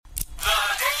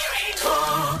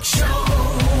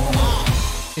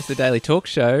It's the Daily Talk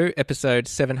Show, episode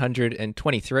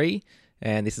 723,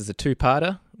 and this is a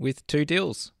two-parter with two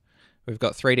Dills. We've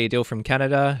got 3D Dill from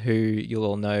Canada, who you'll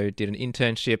all know did an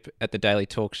internship at the Daily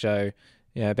Talk Show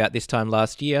about this time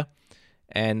last year.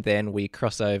 And then we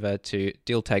cross over to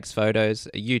Dill Takes Photos,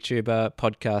 a YouTuber,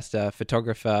 podcaster,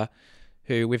 photographer,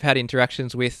 who we've had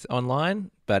interactions with online,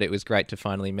 but it was great to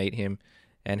finally meet him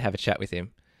and have a chat with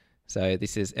him. So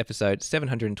this is episode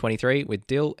 723 with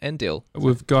Dill and Dill.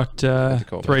 We've got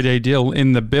 3D Dill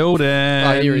in the building.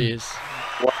 Oh, here he is.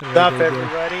 What's up,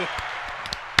 everybody?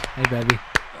 Hey, baby.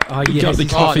 Oh, You got the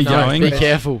coffee going. Be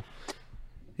careful.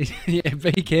 Yeah,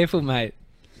 be careful, mate.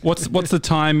 What's the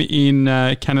time in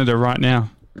Canada right now?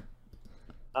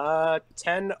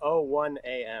 10:01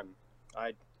 a.m.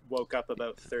 I woke up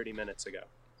about 30 minutes ago.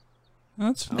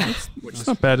 That's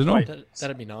not bad at all.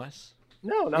 That'd be nice.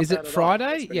 No, not Is bad it at all.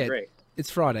 Friday? It's been Yeah, great. it's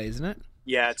Friday, isn't it?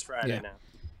 Yeah, it's Friday Yeah. now.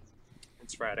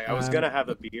 It's Friday. I was gonna have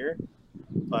a beer,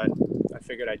 but I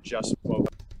figured I just woke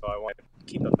up, so I wanted to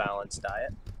keep a balanced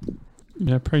diet.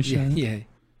 Yeah, appreciate it. Yeah.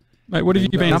 Mate, what have you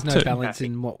been up There's no to? balance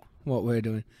in what we're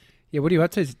doing. Yeah, what are you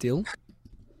up to, Dill?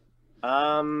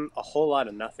 A whole lot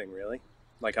of nothing really.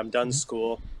 Like I'm done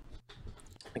school.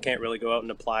 I can't really go out and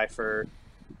apply for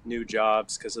new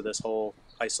jobs because of this whole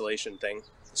isolation thing.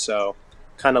 So,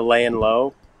 kind of laying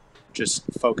low, just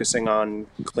focusing on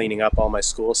cleaning up all my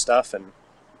school stuff and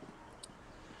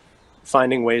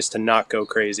finding ways to not go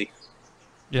crazy.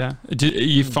 Yeah. Are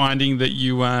you finding that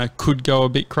you could go a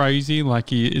bit crazy?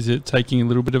 Like, is it taking a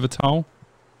little bit of a toll?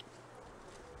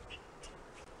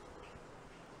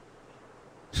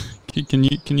 Can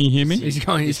you hear me? He's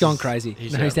gone crazy.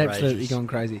 He's He's absolutely outrageous. gone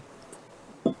crazy.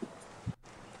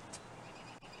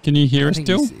 Can you hear I us think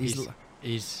still?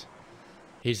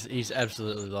 He's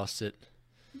absolutely lost it.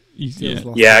 Yeah.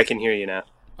 Yeah, I can hear you now.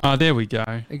 Oh, there we go.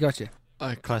 I got you.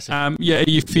 Oh, classic. Yeah, are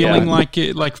you feeling Yeah. like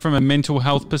it, like from a mental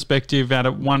health perspective, out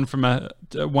of 1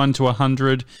 to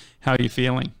 100, how are you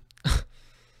feeling?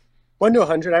 1 to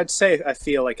 100, I'd say I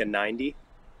feel like a 90.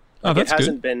 Oh, Like, that's it good.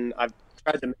 hasn't been. I've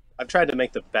tried to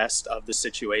make the best of the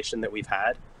situation that we've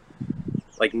had.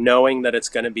 Like knowing that it's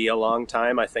going to be a long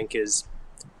time, I think is,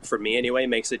 for me anyway,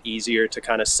 makes it easier to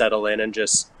kind of settle in and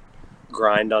just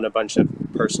grind on a bunch of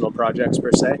personal projects per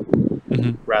se,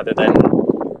 rather than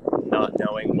not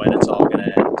knowing when it's all going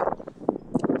to end.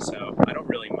 So I don't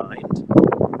really mind.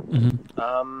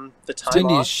 The time It's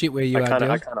windy off, as shit where you I are, kinda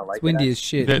Dill. like It's windy it. as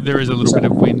shit. There is a little bit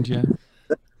of wind, yeah.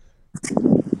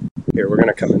 Here, we're going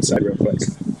to come inside real quick.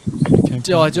 Okay.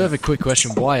 Dill, I do have a quick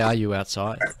question. Why are you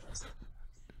outside?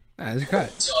 That's great.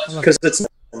 Because it's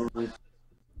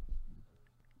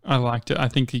I liked it. I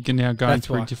think you can now go That's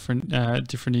through why.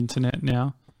 different internet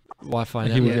now. Wi-Fi.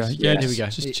 Here we network. go. Yeah, Here we go.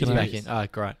 just He's chill out. back in. Oh,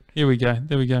 great. Here we go.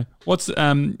 There we go. What's that's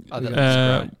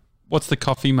great. what's the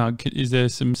coffee mug? Is there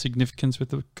some significance with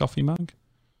the coffee mug?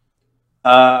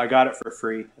 I got it for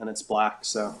free, and it's black,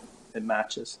 so it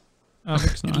matches. Oh,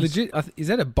 looks nice. Legit. Is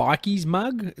that a bikies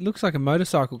mug? It looks like a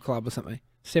motorcycle club or something.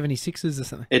 76ers or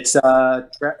something. It's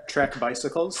Trek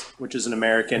Bicycles, which is an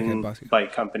American Okay, bicycle.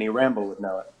 bike company. Ramble would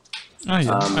know it. Oh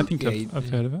yeah, Um, I think yeah, I've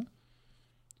heard of it.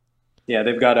 Yeah,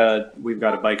 we've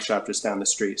got a bike shop just down the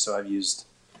street, so I've used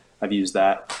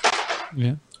that.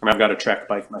 Yeah, I mean, I've got a Trek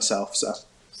bike myself, so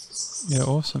yeah,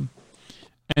 awesome.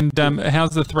 And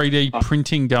how's the 3D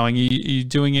printing going? Are you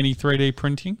doing any 3D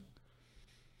printing?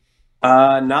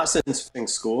 not since finishing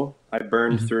school. I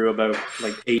burned through about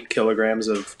like 8 kilograms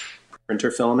of printer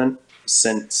filament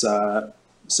since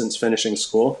finishing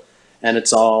school, and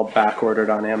it's all back ordered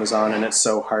on Amazon, and it's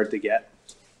so hard to get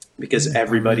because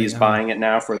everybody's buying it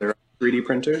now for their 3D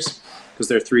printers because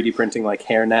they're 3D printing like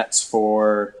hair nets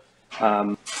for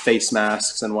face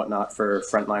masks and whatnot for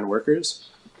frontline workers.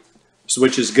 So,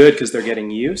 which is good because they're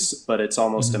getting use, but it's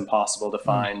almost impossible to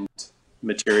find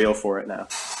material for it now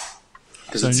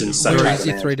because So it's in such Where high is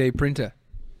your demand. 3D printer?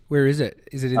 Where is it?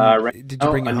 Is it in? Right did now,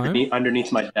 you bring it home?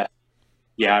 underneath my desk.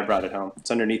 Yeah, I brought it home.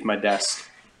 It's underneath my desk,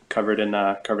 covered in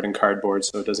cardboard,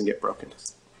 so it doesn't get broken.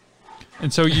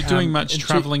 And so, are you doing much and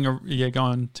traveling? Yeah, go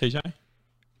on, TJ.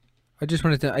 I just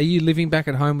wanted to. Are you living back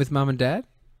at home with mum and dad?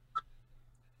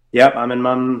 Yep, I'm in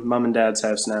mum and dad's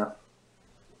house now.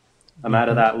 I'm out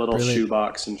of that little Brilliant.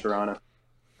 shoebox in Toronto.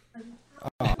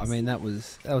 Oh, I mean that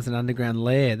was an underground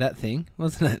lair. That thing,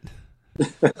 wasn't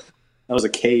it? That was a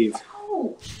cave.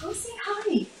 Oh, go say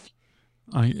hi.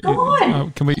 Come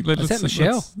on. Can we let Is us? that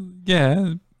Michelle?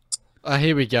 Yeah. Oh,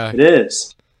 here we go. It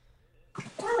is.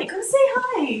 Alec, go say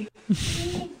hi.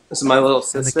 This is my little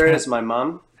sister. cat. This is my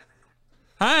mum.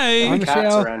 Hey. Hi, The cat's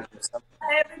Michelle. around here. somewhere.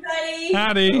 Hi, everybody. I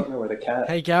Howdy. don't know where the cat.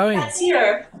 How you going? Cat's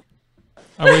here.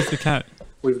 Oh, where's the cat?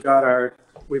 We've got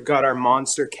our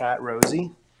monster cat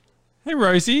Rosie. Hey,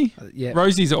 Rosie. Yeah.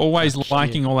 Rosie's always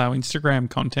liking all our Instagram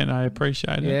content. I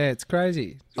appreciate it. Yeah, it's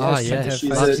crazy. Oh, She yeah, has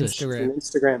she's Facebook, an Instagram.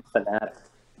 Instagram fanatic.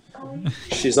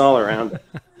 She's all around it.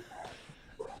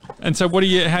 And so, how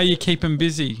are you keeping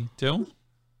busy, Dill?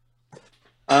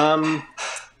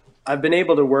 I've been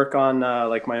able to work on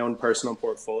like my own personal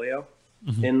portfolio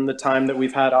in the time that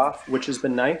we've had off, which has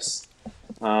been nice.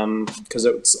 Because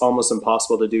it's almost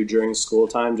impossible to do during school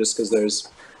time, just because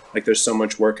there's so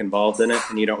much work involved in it,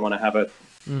 and you don't want to have a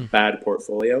bad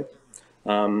portfolio.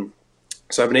 So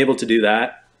I've been able to do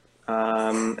that,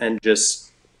 and just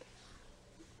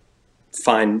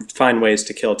find ways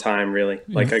to kill time. Really,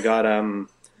 like I got a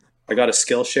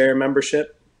Skillshare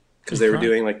membership because they were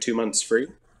doing like 2 months free,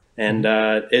 and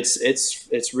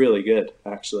it's really good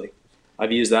actually.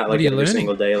 I've used that like are you every learning?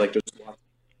 single day, like just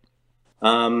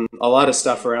a lot of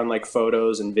stuff around like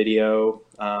photos and video,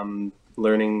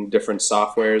 learning different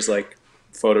softwares like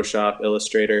Photoshop,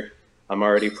 Illustrator. I'm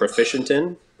already proficient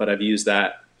in, but I've used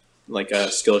that like a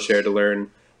Skillshare to learn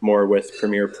more with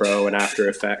Premiere Pro and After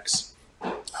Effects,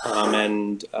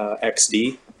 and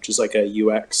XD, which is like a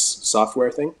UX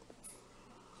software thing.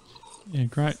 Yeah,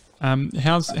 great.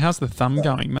 How's the thumb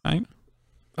going, mate?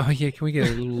 Oh yeah, can we get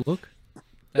a little look?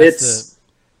 It's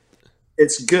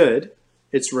good.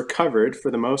 It's recovered for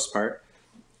the most part.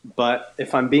 But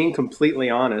if I'm being completely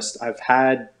honest, I've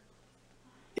had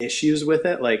issues with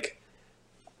it. Like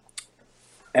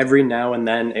every now and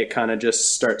then it kind of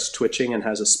just starts twitching and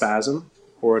has a spasm,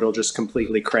 or it'll just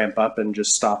completely cramp up and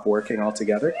just stop working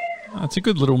altogether. That's a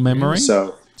good little memory.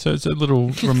 So it's a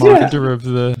little reminder of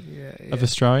of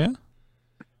Australia.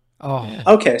 Oh,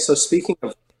 okay, so speaking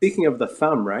of the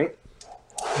thumb, right?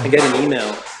 I get an email.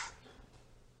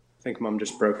 I think Mum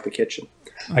just broke the kitchen.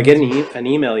 I get an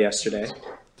email yesterday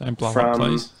Don't blow up, from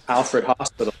please. Alfred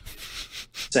Hospital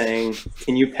saying,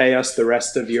 "Can you pay us the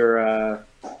rest of your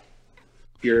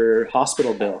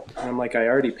hospital bill?" And I'm like, "I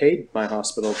already paid my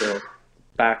hospital bill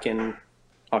back in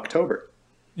October."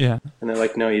 Yeah. And they're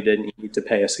like, "No, you didn't. You need to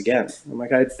pay us again." I'm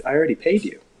like, I already paid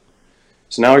you.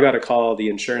 So now I got to call the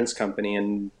insurance company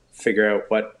and figure out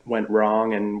what went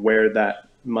wrong and where that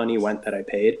money went that I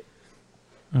paid.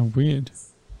 Oh, weird.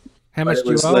 how But much it do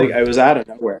you was owe? like I was out of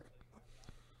nowhere.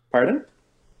 Pardon?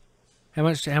 How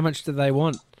much do they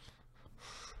want?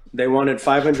 They wanted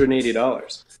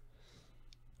 $580.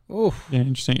 Oh, Yeah,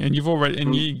 interesting. And you've already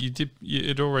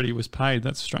it already was paid.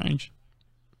 That's strange.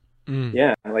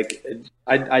 Yeah, like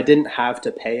I didn't have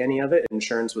to pay any of it.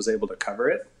 Insurance was able to cover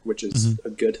it, which is a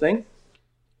good thing.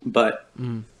 But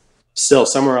still,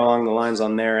 somewhere along the lines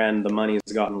on their end, the money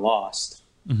has gotten lost,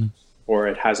 or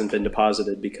it hasn't been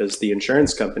deposited because the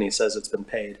insurance company says it's been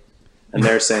paid, and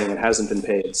they're saying it hasn't been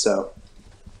paid. So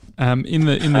In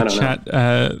the don't chat,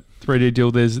 3D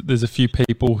Deal, there's a few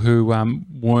people who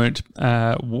weren't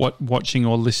watching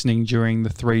or listening during the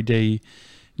 3D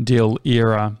Deal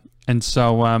era, and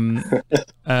so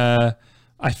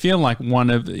I feel like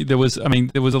there was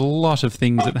a lot of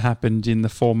things that happened in the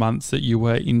 4 months that you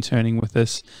were interning with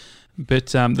us, but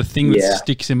the thing that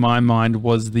sticks in my mind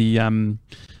was the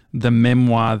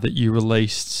memoir that you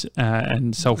released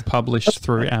and self-published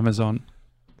through Amazon.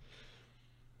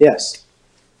 yes,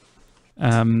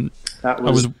 Um, that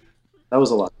was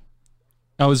a lot.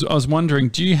 I was wondering,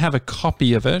 do you have a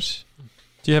copy of it?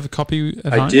 Do you have a copy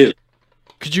at home? I do.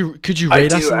 Could you I read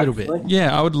do, us a little actually. bit?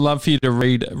 Yeah, I would love for you to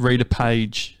read a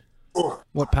page.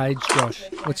 what page, Josh?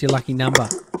 What's your lucky number?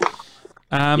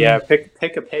 Yeah,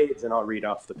 pick a page and I'll read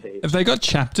off the page. Have they got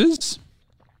chapters?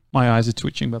 My eyes are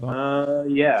twitching, by the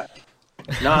way. Yeah,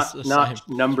 That's the not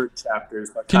numbered chapters,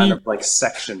 but Can kind you- of like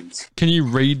sections. Can you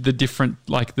read the different,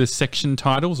 like the section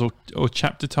titles or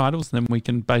chapter titles, and then we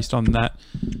can, based on that,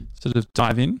 sort of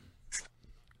dive in?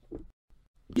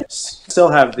 Yes,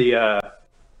 still have the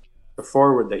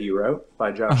foreword that you wrote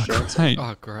by Josh Johnson. Great.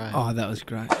 Oh, great. Oh, that was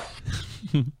great.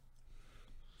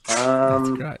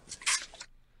 Great.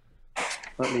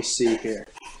 Let me see here.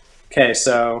 Okay,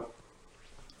 so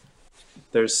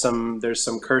there's some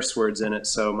curse words in it,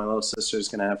 so my little sister's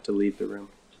gonna have to leave the room.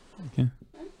 Okay.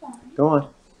 Go on.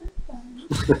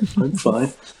 I'm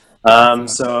fine.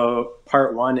 So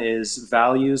part 1 is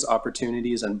values,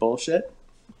 opportunities, and bullshit.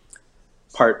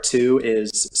 Part 2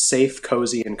 is safe,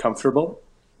 cozy, and comfortable.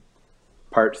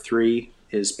 Part 3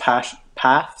 is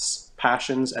paths,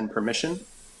 passions, and permission.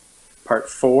 Part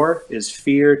 4 is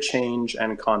fear, change,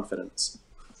 and confidence.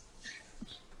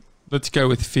 Let's go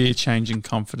with fear, change, and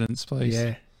confidence, please.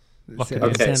 Yeah. Lock it It in.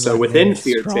 Okay, sounds so like within they're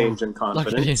fear, strong. change, and Lock it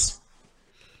in. confidence,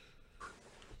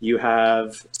 you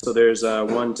have, so there's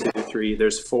 1, 2, 3,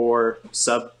 there's 4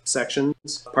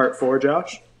 subsections. Part 4,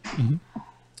 Josh.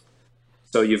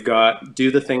 So you've got do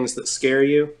the things that scare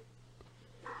you,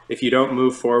 If you don't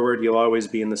move forward, you'll always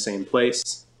be in the same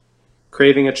place,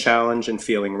 craving a challenge and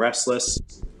feeling restless,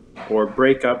 or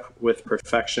break up with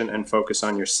perfection and focus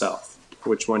on yourself.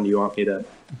 Which one do you want me to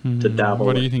dabble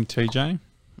What do with? you think, TJ?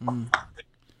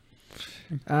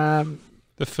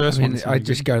 The first I one. mean, I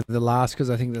just go to the last because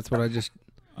I think that's what I just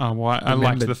Oh, why? I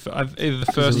liked remembered. either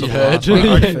the first or the heard. last one. I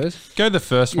Go reckon, first. go the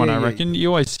first one. Yeah, I yeah. reckon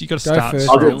you got to Go start first.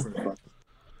 I'll do strong. the first one.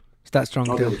 Start strong,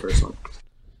 I'll do Phil. the first one.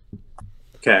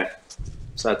 Okay,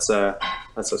 so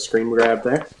that's a screen grab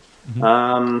there.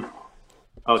 Oh,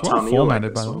 It's well Tommy, you'll like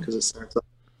formatted, this by the one way. because it starts off.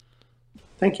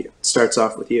 Thank you. It starts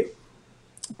off with you.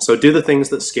 So do the things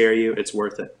that scare you. It's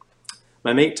worth it.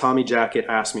 My mate Tommy Jacket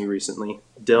asked me recently,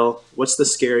 Dill, what's the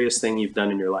scariest thing you've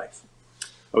done in your life?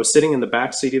 I was sitting in the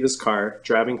back seat of his car,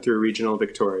 driving through regional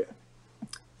Victoria.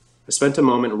 I spent a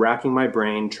moment racking my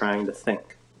brain trying to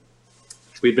think.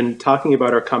 We'd been talking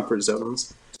about our comfort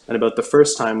zones and about the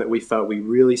first time that we felt we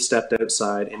really stepped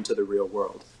outside into the real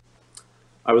world.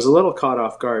 I was a little caught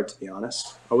off guard, to be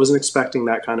honest. I wasn't expecting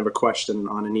that kind of a question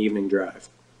on an evening drive.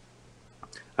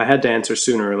 I had to answer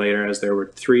sooner or later as there were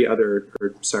two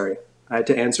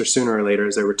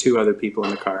other people in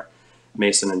the car,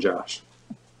 Mason and Josh.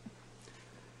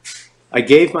 I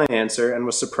gave my answer and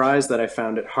was surprised that I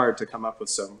found it hard to come up with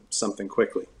something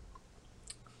quickly.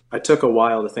 I took a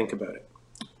while to think about it.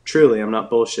 Truly, I'm not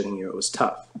bullshitting you, it was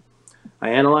tough. I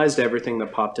analyzed everything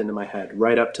that popped into my head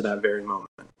right up to that very moment.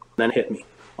 Then it hit me,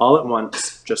 all at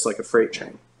once, just like a freight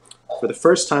train. For the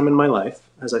first time in my life,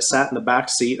 as I sat in the back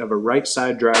seat of a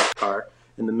right-side drive car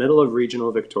in the middle of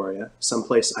regional Victoria,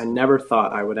 someplace I never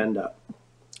thought I would end up,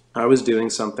 I was doing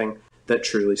something that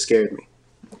truly scared me.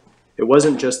 It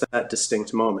wasn't just that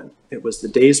distinct moment. It was the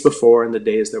days before and the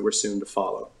days that were soon to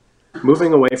follow.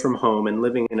 Moving away from home and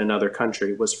living in another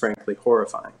country was frankly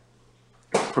horrifying.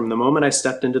 From the moment I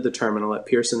stepped into the terminal at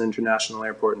Pearson International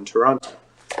Airport in Toronto,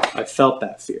 I felt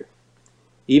that fear.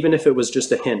 Even if it was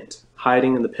just a hint,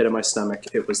 hiding in the pit of my stomach,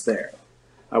 it was there.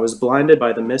 I was blinded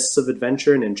by the mists of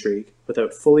adventure and intrigue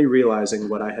without fully realizing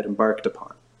what I had embarked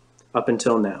upon, up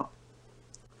until now.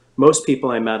 Most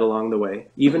people I met along the way,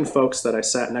 even folks that I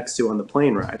sat next to on the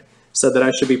plane ride, said that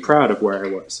I should be proud of where I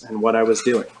was and what I was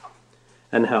doing.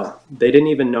 And hell, they didn't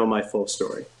even know my full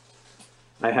story.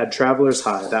 I had traveler's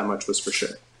high, that much was for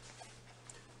sure.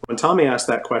 When Tommy asked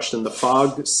that question, the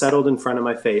fog settled in front of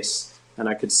my face and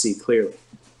I could see clearly.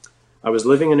 I was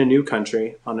living in a new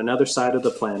country on another side of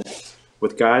the planet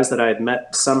with guys that I had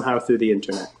met somehow through the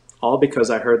internet, all because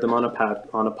I heard them on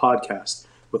a podcast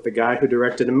with the guy who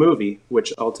directed a movie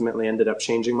which ultimately ended up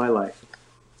changing my life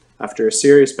after a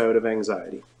serious bout of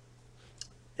anxiety.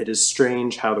 It is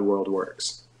strange how the world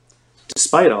works.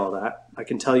 Despite all that, I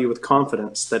can tell you with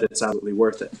confidence that it's absolutely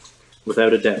worth it,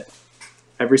 without a doubt.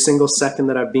 Every single second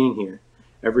that I've been here,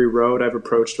 every road I've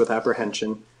approached with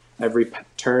apprehension, every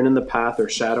turn in the path or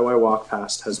shadow I walk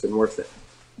past has been worth it.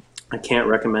 I can't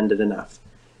recommend it enough.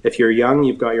 If you're young,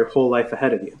 you've got your whole life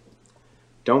ahead of you.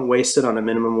 Don't waste it on a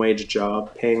minimum wage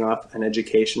job, paying off an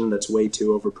education that's way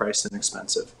too overpriced and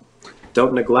expensive.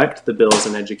 Don't neglect the bills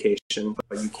and education,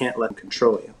 but you can't let them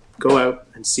control you. Go out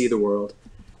and see the world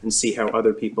and see how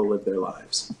other people live their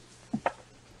lives.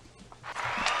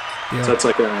 Yeah. So that's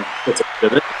a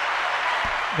bit of it.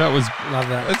 That was Love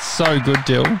that. It's so good,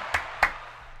 Dill.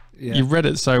 Yeah. You read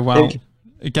it so well. Thank you.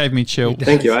 It gave me chill.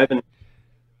 Thank you. I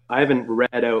haven't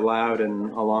read out loud in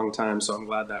a long time, so I'm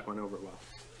glad that went over well.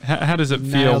 How does it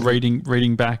feel Nailed it.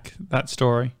 reading back that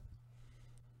story?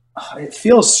 It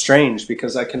feels strange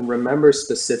because I can remember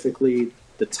specifically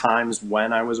the times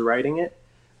when I was writing it,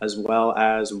 as well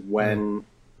as when,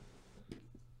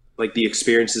 like the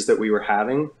experiences that we were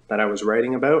having that I was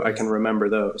writing about. I can remember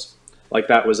those. Like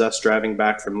that was us driving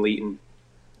back from Leeton.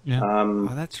 Yeah. Oh,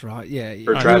 that's right. Yeah. Or We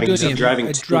were driving- doing driving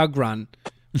a to- drug run.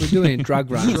 We're doing a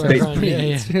drug run. So Drug it was run, pretty, yeah,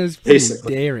 yeah. it was pretty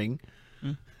Basically. daring.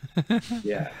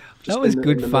 Yeah. That was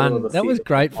good in the fun. middle of a That was field.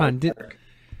 great fun.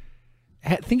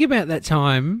 Think about that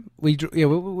time we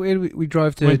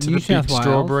drove to Went to New the South big Wales.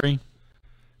 strawberry.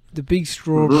 The big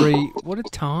strawberry. What a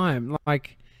time!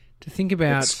 Like to think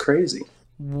about It's crazy.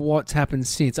 what's happened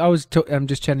since. I'm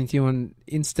just chatting to you on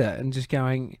Insta and just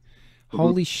going,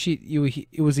 "Holy shit! You were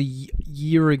it was a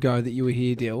year ago that you were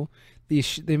here, Dill. The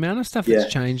amount of stuff that's Yeah.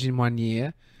 changed in 1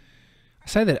 year." I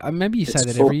say that. Maybe you say It's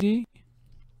that full- every year,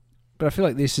 but I feel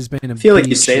like this has been a. I feel like you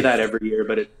big say shift. that every year,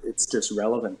 but it's just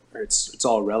relevant. Or it's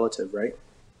all relative, right?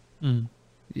 Mm.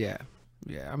 Yeah,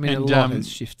 yeah. I mean, And, a lot has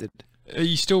shifted. Are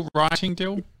you still writing,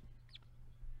 Dill?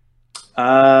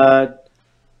 I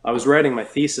was writing my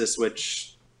thesis,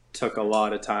 which took a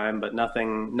lot of time, but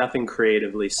nothing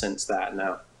creatively since that.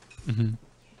 Now, I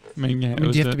mean, yeah. I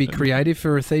mean, do you have to be creative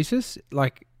for a thesis?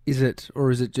 Like, is it,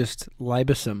 or is it just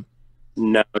laboursome?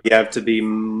 No, you have to be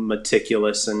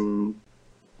meticulous and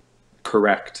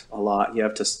correct a lot. You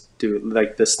have to do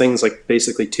like this thing's like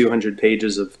basically 200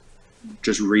 pages of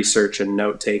just research and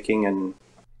note taking and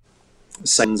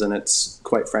sentence, and it's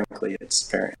quite frankly, it's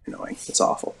very annoying. It's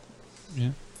awful.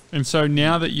 Yeah. And so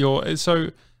now that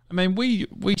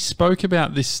we spoke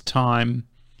about this time,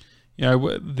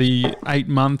 the 8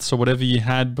 months or whatever you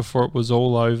had before it was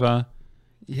all over.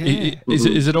 Yeah.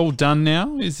 Is it all done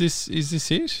now? Is this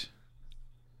it?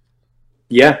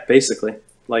 Yeah, basically.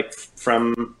 Like if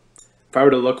I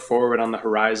were to look forward on the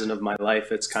horizon of my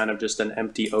life, it's kind of just an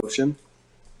empty ocean,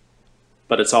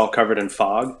 but it's all covered in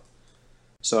fog.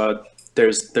 So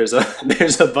there's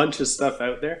a bunch of stuff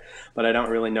out there, but I don't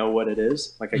really know what it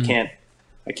is. Like I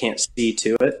can't see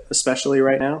to it, especially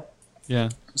right now. Yeah.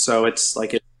 So it's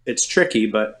like it's tricky,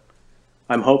 but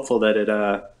I'm hopeful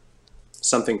that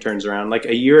something turns around. Like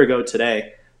a year ago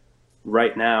today,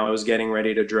 right now, I was getting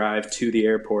ready to drive to the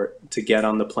airport to get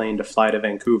on the plane to fly to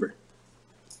Vancouver.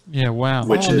 Yeah, wow.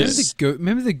 Which is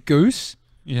remember the goose?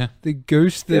 Yeah. The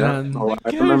goose that I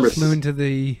remember flew into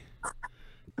the.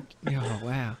 Oh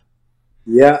wow.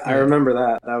 Yeah, I remember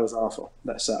that. That was awful.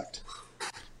 That sucked.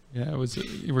 Yeah,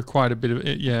 it required a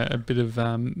bit of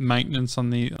maintenance on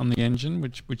the engine,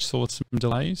 which saw some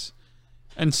delays.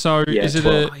 And so,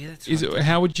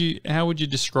 how would you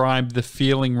describe the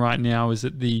feeling right now? Is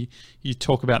it you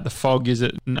talk about the fog? Is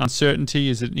it an uncertainty?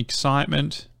 Is it an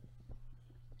excitement?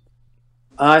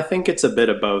 I think it's a bit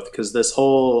of both, because this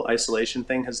whole isolation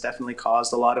thing has definitely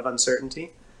caused a lot of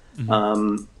uncertainty.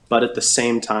 Mm-hmm. But at the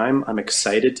same time, I'm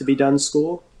excited to be done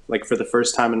school. Like for the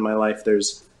first time in my life,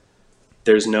 there's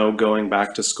no going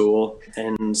back to school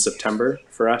in September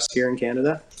for us here in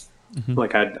Canada. Mm-hmm.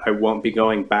 Like I won't be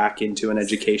going back into an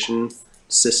education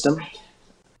system,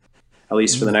 at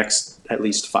least for the next at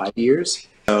least 5 years.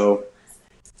 So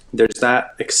there's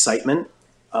that excitement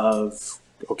of,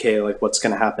 okay, like what's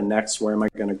going to happen next? Where am I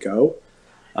going to go?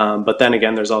 But then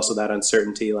again, there's also that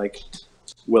uncertainty, like,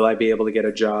 will I be able to get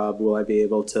a job? Will I be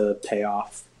able to pay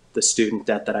off the student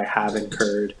debt that I have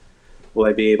incurred? Will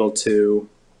I be able to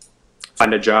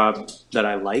find a job that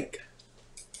I like,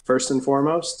 first and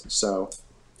foremost? So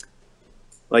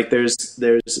like I'd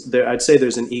say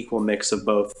there's an equal mix of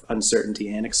both uncertainty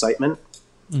and excitement,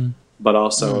 but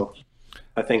also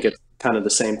I think it's kind of the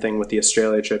same thing with the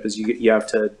Australia trip, is you have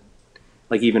to,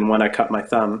 like, even when I cut my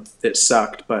thumb, it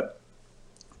sucked, but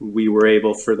we were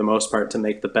able for the most part to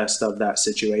make the best of that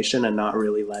situation and not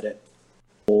really let it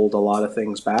hold a lot of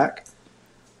things back.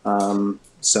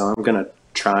 So I'm going to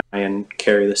try and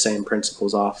carry the same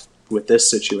principles off with this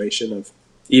situation of,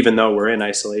 even though we're in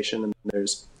isolation and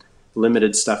there's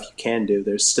limited stuff you can do,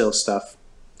 there's still stuff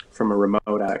from a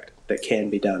remote act that can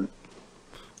be done.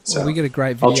 So well, we got a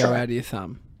great video out of your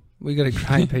thumb. We got a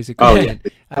great piece of content.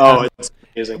 It's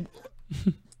amazing.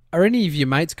 Are any of your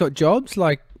mates got jobs?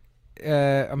 Like,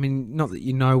 I mean, not that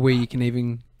you know where you can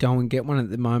even go and get one at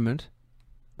the moment,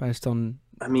 based on.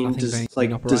 I mean,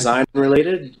 design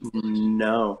related?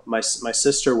 No. My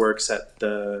sister works at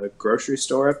the grocery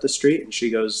store up the street, and she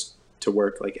goes to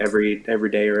work like every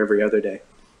day or every other day.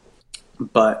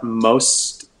 But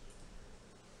most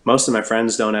of my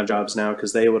friends don't have jobs now,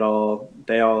 because they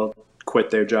all quit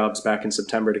their jobs back in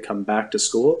September to come back to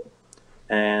school.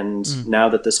 And now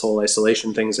that this whole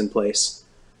isolation thing's in place,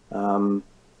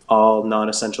 all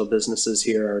non-essential businesses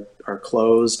here are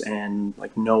closed, and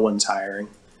like no one's hiring,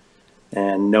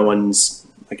 and no one's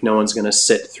going to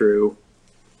sit through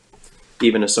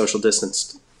even a social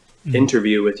distanced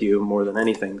interview with you more than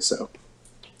anything. So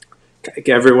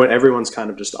everyone's kind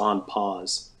of just on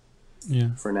pause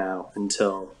for now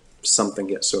until something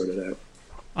gets sorted out.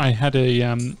 I had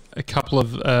a couple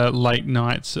of late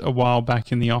nights a while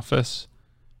back in the office,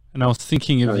 and I was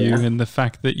thinking of you and the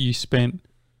fact that you spent,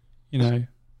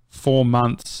 4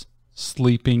 months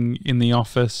sleeping in the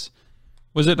office.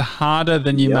 Was it harder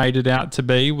than you made it out to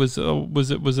be? Was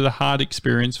it a hard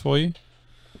experience for you?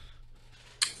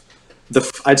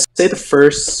 I'd say the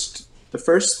first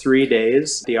 3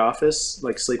 days, the office,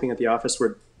 like sleeping at the office,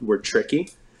 were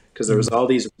tricky, because there was all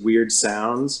these weird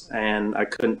sounds, and I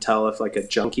couldn't tell if like a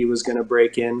junkie was going to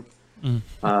break in.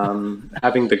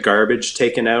 Having the garbage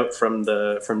taken out from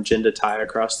Jinda Thai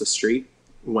across the street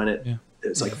when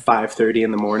it's like 5:30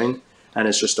 in the morning, and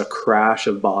it's just a crash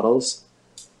of bottles,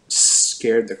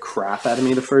 scared the crap out of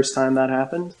me the first time that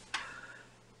happened.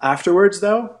 Afterwards,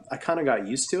 though, I kind of got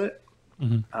used to it.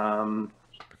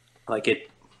 Like it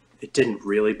didn't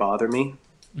really bother me.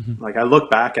 Like I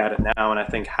look back at it now and I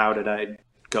think, how did I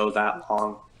go that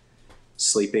long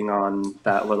sleeping on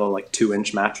that little like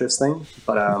 2-inch mattress thing?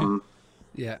 But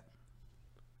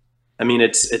I mean,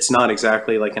 it's not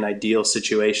exactly like an ideal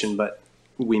situation, but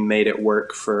we made it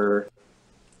work for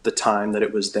the time that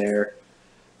it was there.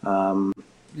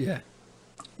 Yeah.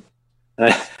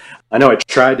 I know I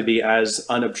tried to be as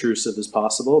unobtrusive as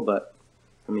possible, but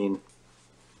I mean,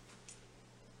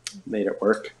 made it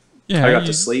work. Yeah, I got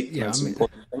to sleep. Yeah, That's I mean-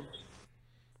 important thing.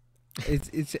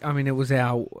 It's. I mean, it was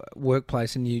our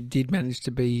workplace, and you did manage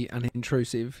to be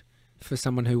unintrusive for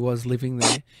someone who was living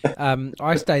there.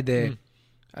 I stayed there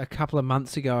a couple of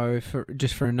months ago for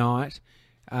a night.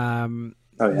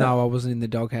 Oh, yeah. No, I wasn't in the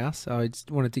doghouse. I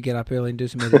just wanted to get up early and do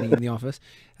some editing in the office.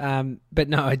 But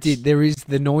no, I did. There is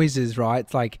the noises, right?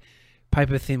 It's like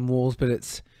paper thin walls, but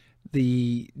it's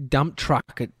the dump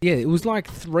truck. It was like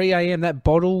 3 a.m. That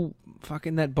bottle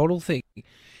thing.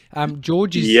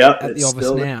 George is Yep, at the it's office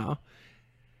still- now,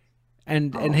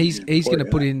 and Oh, he's poor going to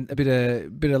put guy. in a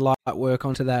bit of light work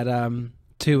onto that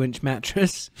 2-inch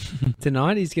mattress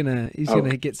tonight. He's gonna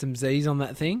get some Z's on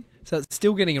that thing. So it's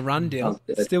still getting a run, Dill. Oh,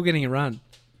 good. It's still getting a run.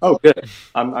 Oh, good.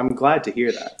 I'm glad to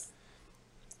hear that.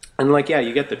 And like, yeah,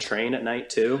 you get the train at night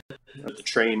too. The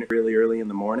train really early in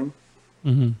the morning.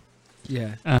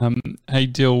 Yeah. Hey,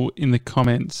 Dill, in the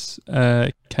comments,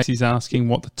 Casey's asking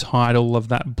what the title of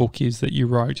that book is that you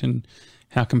wrote and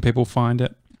how can people find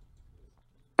it?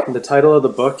 The title of the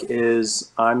book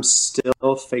is I'm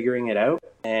Still Figuring It Out,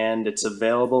 and it's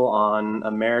available on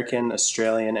American,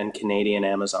 Australian, and Canadian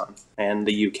Amazon, and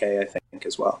the UK, I think,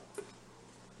 as well.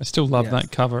 I still love Yeah.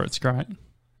 that cover. It's great.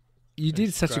 You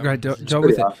did such a great job pretty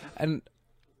with it. awesome. And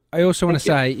I also want to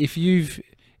say, if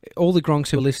all the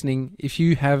Gronks who are listening, if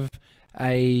you have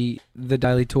the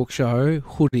Daily Talk Show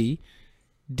hoodie,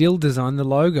 Dill designed the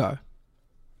logo.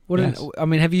 Yes. I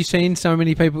mean, have you seen so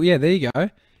many people? Yeah, there you go.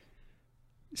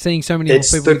 Seeing so many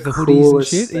It's people the with the hoodies and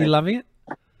coolest shit. Are you thing. loving it?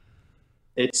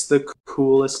 It's the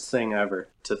coolest thing ever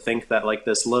to think that like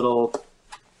this little,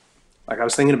 like I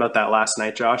was thinking about that last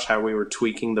night, Josh, how we were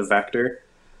tweaking the vector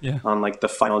Yeah. on like the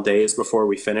final days before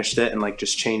we finished it and like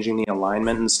just changing the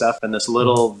alignment and stuff. And this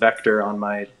little vector on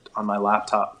my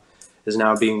laptop is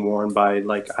now being worn by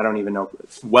like, I don't even know,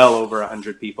 well over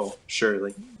 100 people,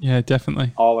 surely, Yeah,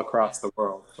 definitely. all across the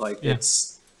world. Like Yeah.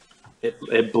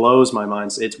 it blows my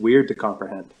mind. It's weird to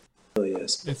comprehend. It really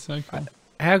is. It's so cool.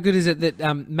 How good is it that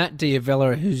Matt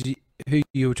D'Avella, who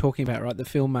you were talking about, right, the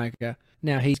filmmaker,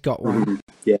 now he's got one.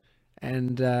 Yeah.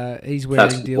 And he's wearing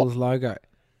That's Dill's logo.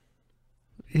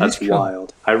 It That's is cool.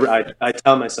 wild. I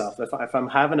tell myself if I'm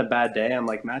having a bad day, I'm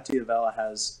like, Matt D'Avella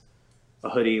has a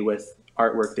hoodie with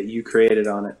artwork that you created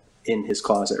on it in his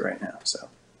closet right now. So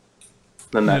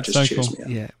then that That's just so cheers cool. me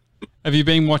up. Yeah. Have you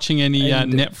been watching any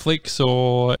And- Netflix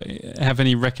or have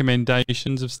any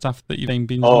recommendations of stuff that you've been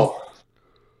binging?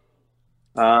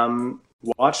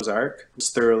 Watch Ozark. Was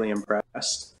thoroughly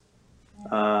impressed.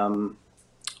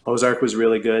 Ozark was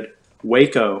really good.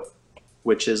 Waco,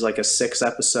 which is like a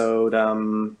 6-episode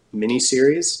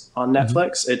miniseries on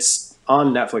Netflix. It's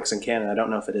on Netflix in Canada. I don't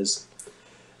know if it is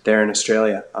there in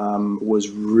Australia. Was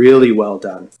really well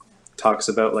done. Talks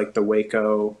about like the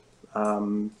Waco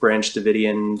Branch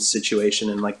Davidian situation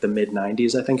in like the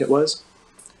mid-90s, I think it was.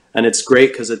 And it's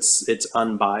great because it's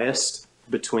unbiased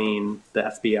between the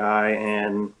FBI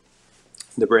and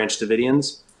the Branch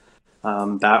Davidians.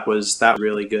 That was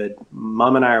really good.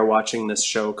 Mom and I are watching this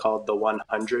show called The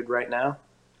 100 right now,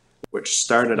 which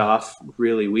started off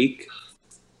really weak,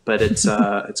 but it's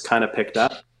kind of picked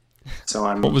up. So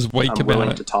I'm What was weak I'm about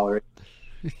willing it? to tolerate.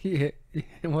 Yeah.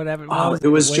 What happened? Oh, What it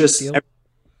was the just deal?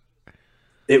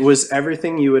 it was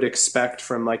everything you would expect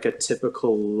from like a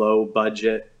typical low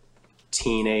budget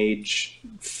teenage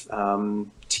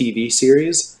TV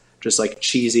series, just like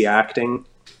cheesy acting,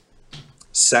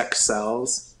 sex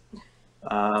sells,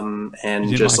 and You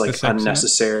didn't just like the like sex in it?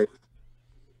 unnecessary.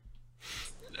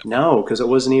 No, because it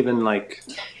wasn't even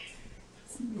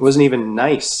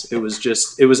nice. It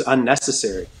was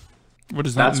unnecessary. What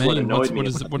does that That's what mean? annoyed me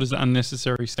What does the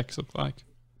unnecessary sex look like?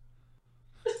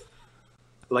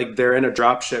 Like they're in a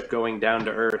dropship going down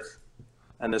to Earth,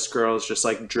 and this girl is just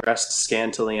like dressed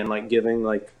scantily and like giving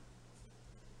like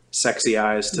sexy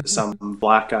eyes to some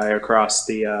black guy across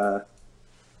the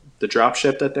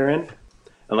dropship that they're in.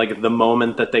 And like the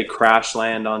moment that they crash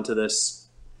land onto this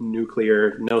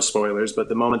nuclear, no spoilers, but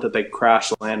the moment that they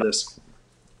crash land on this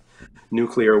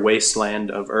nuclear wasteland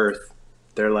of Earth,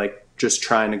 they're like just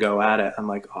trying to go at it. I'm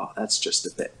like, oh, that's just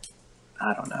a bit,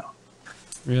 I don't know.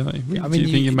 Really? I Do mean, you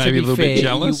think you're to maybe be a little fair, bit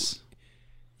jealous?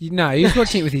 No, he was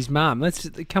watching it with his mum.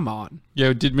 Come on.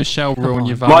 Yeah, did Michelle ruin on.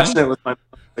 your I'm watching vibe? it with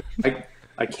my,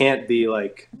 I can't be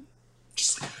like,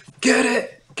 just like, get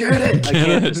it. I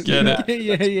can't just Get do it. that.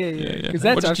 Yeah. yeah. Because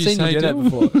What I've did you seen you say, do that Dill?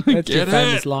 before. That's your Get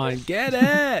famous it. line. Get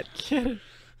it.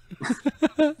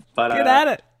 But Get at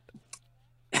it.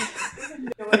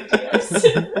 No ideas.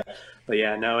 But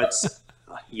yeah, no,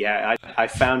 I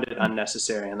found it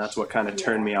unnecessary, and that's what kind of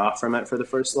turned me off from it for the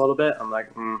first little bit. I'm like,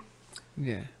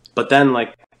 Yeah. But then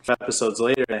like 5 episodes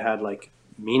later, they had like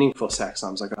meaningful sex. I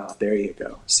was like, oh, there you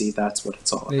go. See, that's what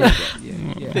it's all There about. you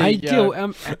go. Yeah. There Hey, you go.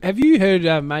 Dill, have you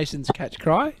heard Mason's catch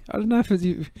cry? I don't know if it's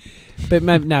you, but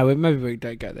maybe we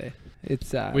don't go there.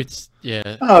 It's Which,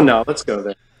 yeah. Oh no, let's go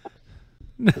there.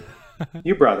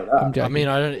 You brought it up. I'm joking.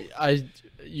 I mean,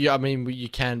 I mean, you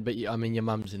can, but I mean, your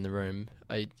mum's in the room.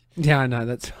 Yeah, I know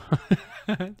that's.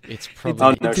 It's It's, probably.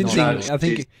 Oh, no, it's she's interesting. not. I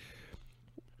think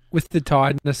with the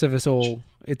tiredness of us all,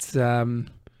 it's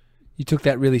you took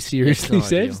that really seriously. not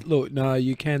ideal. Says, look, no,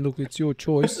 you can look. It's your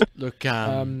choice. Look, You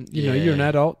know, you're an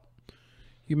adult.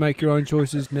 You make your own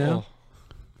choices now.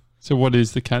 So what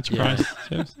is the catch Yeah. price,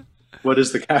 Jeff? What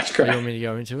is the catch You cry? want me to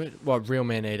go into it? What, real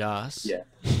men eat ass? Yeah.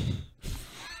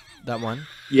 That one?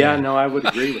 Yeah, no, I would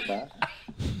agree with that.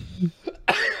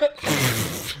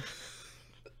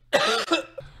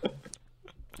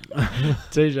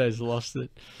 TJ's lost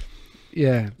it.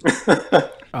 Yeah.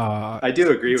 I do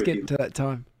agree Let's with get you. into that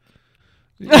time.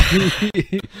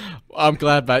 I'm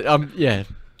glad, mate. Yeah,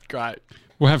 great.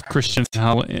 We'll have Christian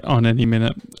Hull on any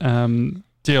minute.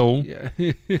 Dill, Yeah.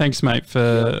 thanks, mate,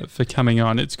 for coming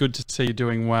on. It's good to see you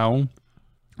doing well.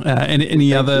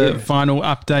 Any other you. final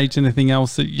updates? Anything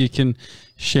else that you can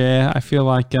share? I feel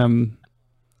like I'm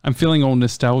feeling all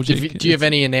nostalgic. Do you have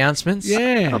any announcements?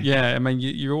 Yeah. Yeah, I mean,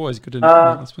 you're always good at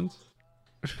Uh, announcements.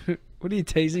 What are you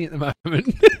teasing at the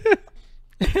moment?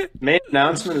 Main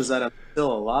announcement is that I'm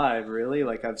still alive. Really,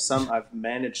 like I've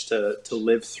managed to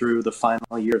live through the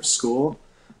final year of school.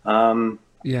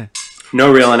 Yeah.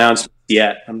 No real announcement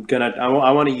yet.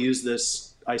 I want to use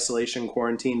this isolation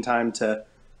quarantine time to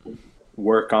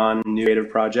work on new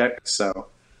creative projects. So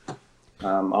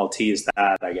I'll tease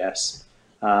that, I guess.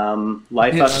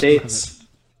 Life Yeah, updates.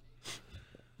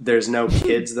 There's no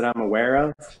kids that I'm aware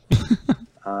of.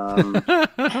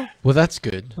 Well, that's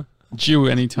good. Due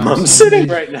anytime. Mom's soon. sitting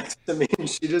right next to me, and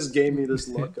she just gave me this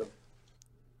look of.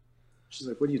 She's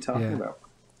like, "What are you talking Yeah.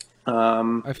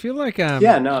 about?" I feel like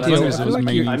Yeah, no, As that's long I as feel it was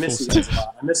like you- I meaningful miss you stuff. guys a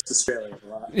lot. I miss Australia a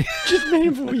lot. Just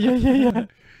meaningful. Yeah.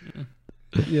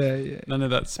 yeah. None of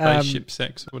that spaceship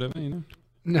sex or whatever, you know.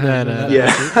 No.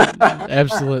 Yeah,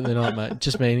 Absolutely not, mate.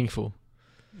 Just meaningful.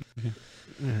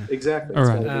 exactly. All It's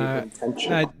right. gotta be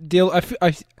intentional. Dill,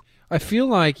 I feel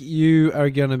like you are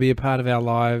going to be a part of our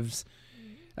lives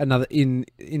another in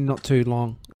not too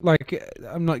long. Like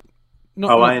I'm not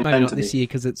Oh, I maybe intend not to this be. year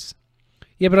because it's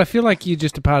but I feel like you're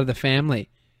just a part of the family.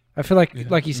 I feel like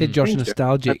you said, Josh, Thank you. I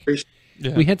nostalgic. appreciate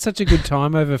Yeah. We had such a good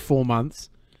time over 4 months,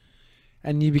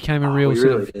 and you became a it. real We sort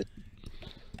really of did.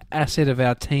 asset of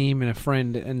our team and a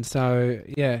friend. And so,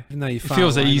 yeah, even though you're It far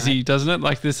feels away, easy, mate. doesn't it?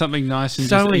 Like there's something nice and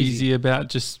So just easy. easy about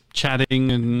just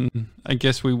chatting. And I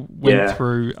guess we went Yeah.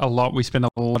 through a lot. We spent a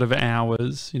lot of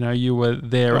hours. You know, you were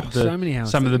there at so many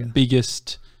hours some of the together.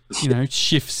 biggest,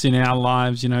 shifts in our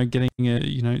lives. Getting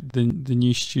the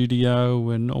new studio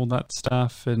and all that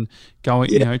stuff, and going,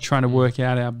 trying to work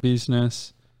out our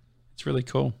business. It's really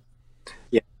cool.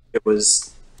 It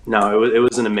was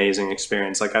an amazing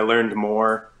experience. Like I learned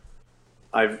more.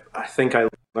 I think I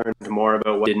learned more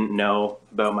about what I didn't know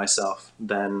about myself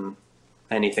than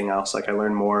anything else. Like I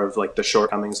learned more of like the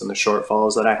shortcomings and the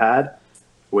shortfalls that I had,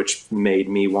 which made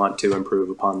me want to improve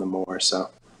upon them more. So,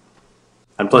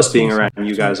 and plus That's being awesome. around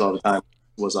you guys all the time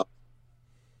was up.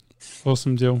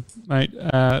 Awesome deal, mate.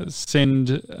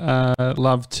 Send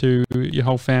love to your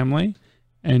whole family,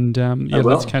 and will.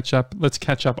 let's catch up. Let's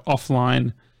catch up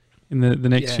offline in the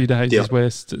next Yeah. few days Deal. as we're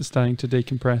starting to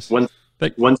decompress.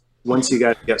 Once you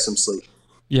guys get some sleep.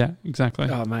 Yeah, exactly.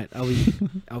 Oh, mate,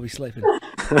 I'll be sleeping.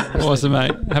 Awesome,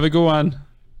 mate. Have a good one.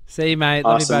 See you, mate.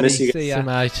 Awesome. Love you, buddy. Miss you See See ya. you,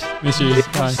 mate. Miss you.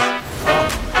 Bye.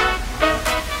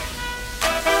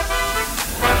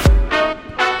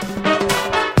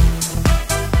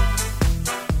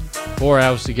 4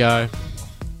 hours to go.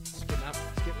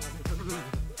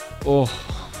 Oh,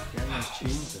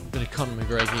 bit of Conor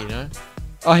McGregor,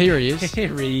 Oh, here he is. Here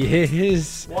he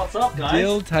is. What's up, guys?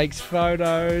 Dill takes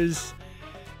photos.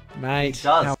 Mate, He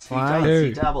does. how are He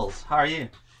you? dabbles. How are you?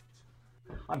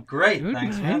 I'm great, Good,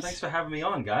 thanks, nice. man. Thanks for having me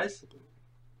on, guys.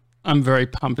 I'm very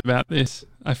pumped about this.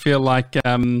 I feel like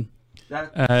from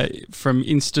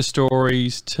Insta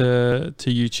stories to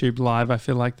YouTube Live, I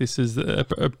feel like this is a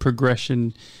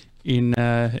progression in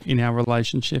our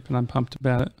relationship, and I'm pumped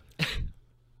about it.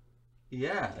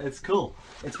 Yeah, it's cool.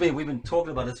 We've been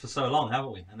talking about this for so long,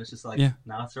 haven't we? And it's just like, Yeah.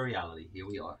 now it's a reality. Here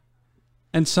we are.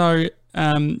 And so,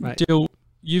 Right. Dill,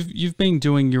 you've been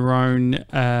doing your own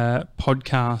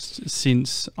podcast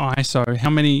since ISO. How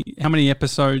many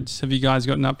episodes have you guys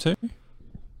gotten up to?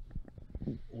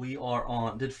 We are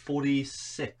on, did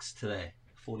 46 today.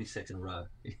 46 in a row.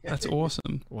 That's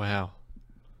awesome. Wow.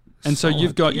 And so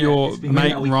you've got your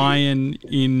mate really Ryan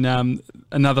in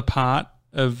another part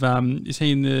of, is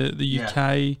he in the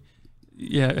UK?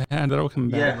 Yeah, how did that all come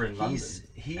about? Yeah, in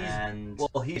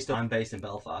London. I'm based in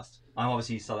Belfast. I'm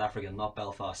obviously South African, not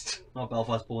Belfast. Not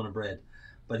Belfast born and bred.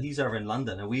 But he's over in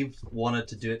London, and we've wanted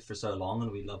to do it for so long,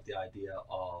 and we love the idea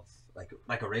of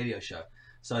like a radio show.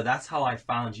 So that's how I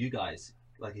found you guys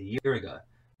like a year ago,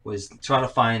 was trying to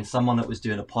find someone that was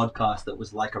doing a podcast that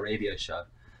was like a radio show.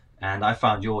 And I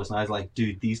found yours, and I was like,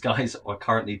 dude, these guys are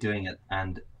currently doing it,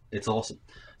 and it's awesome.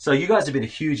 So you guys have been a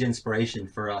huge inspiration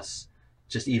for us,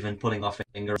 just even putting our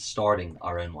finger and starting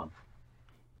our own one.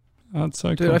 Oh, that's so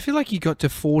Dude, cool. I feel like you got to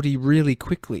 40 really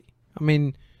quickly. I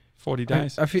mean, 40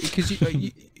 days. I feel because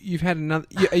you've had another.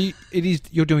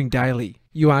 You're doing daily.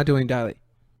 You are doing daily.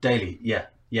 Daily,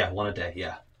 yeah, one a day,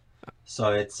 yeah.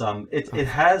 So it's it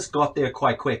has got there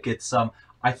quite quick. It's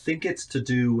I think it's to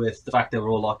do with the fact that we're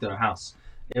all locked in our house.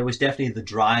 It was definitely the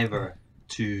driver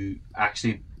to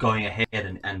actually going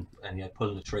ahead and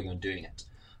pulling the trigger and doing it.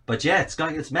 But yeah,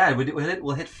 it's mad.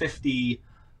 We'll hit 50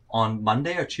 on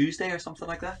Monday or Tuesday or something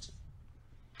like that.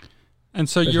 And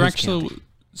so you're actually,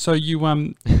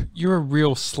 you're a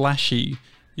real slashy.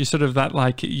 You're sort of that,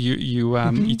 like,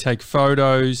 you take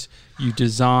photos, you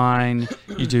design,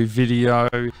 you do video,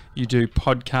 you do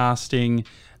podcasting.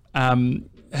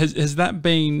 Has that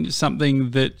been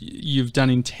something that you've done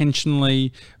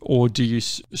intentionally, or do you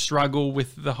struggle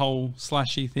with the whole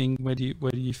slashy thing? Where do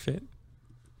you fit?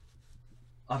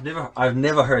 I've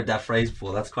never heard that phrase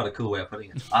before. That's quite a cool way of putting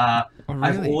it. Really?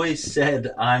 I've always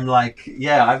said I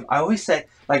always say,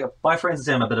 like, my friends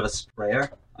say I'm a bit of a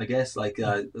sprayer, I guess, like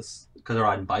because I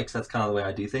ride bikes. That's kind of the way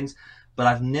I do things. But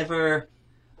I've never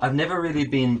really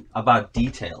been about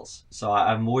details. So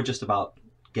I'm more just about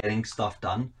getting stuff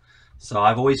done. So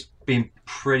I've always been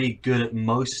pretty good at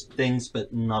most things,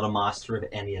 but not a master of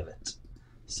any of it.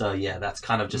 So yeah, that's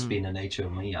kind of just been the nature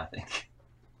of me, I think.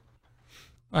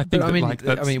 I think.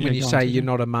 When you say you're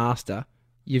not a master,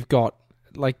 you've got,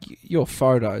 like, your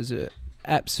photos are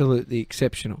absolutely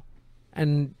exceptional,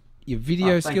 and your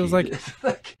video skills. You.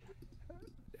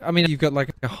 You've got,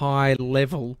 like, a high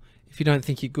level. If you don't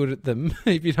think you're good at them,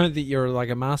 if you don't think you're, like,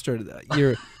 a master at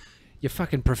that, you're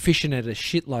fucking proficient at a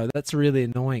shitload. That's really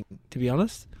annoying, to be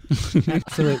honest.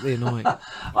 Absolutely annoying.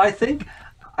 I think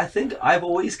I've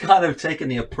always kind of taken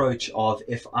the approach of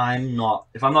if I'm not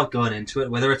going into it,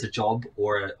 whether it's a job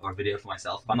or a video for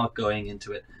myself, if I'm not going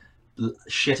into it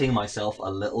shitting myself a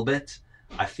little bit,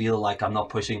 I feel like I'm not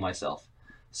pushing myself.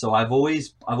 So I've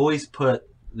always put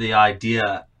the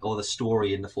idea or the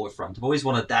story in the forefront. I've always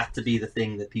wanted that to be the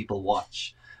thing that people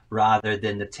watch, rather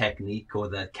than the technique or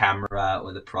the camera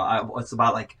or the it's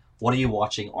about, like, what are you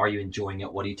watching? Are you enjoying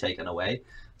it? What are you taking away?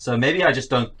 So maybe I just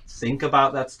don't think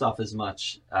about that stuff as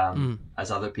much as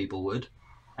other people would.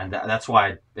 And that's why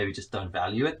I maybe just don't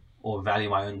value it or value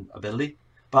my own ability.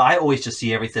 But I always just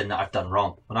see everything that I've done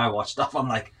wrong. When I watch stuff, I'm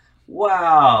like,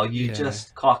 wow, you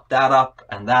just cocked that up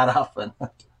and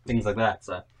things like that.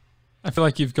 So I feel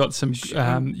like you've got some... go,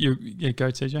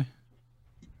 TJ.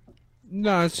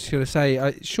 No, I was just going to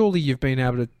say, surely you've been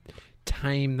able to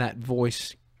tame that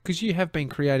voice, because you have been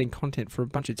creating content for a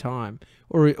bunch of time,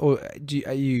 or are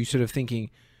you sort of thinking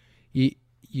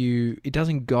it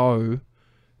doesn't go,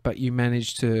 but you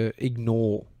manage to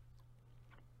ignore?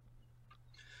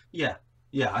 Yeah.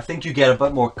 I think you get a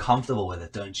bit more comfortable with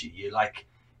it, don't you?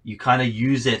 You kind of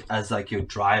use it as, like, your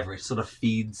driver. It sort of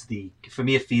feeds the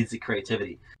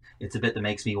creativity. It's a bit that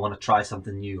makes me want to try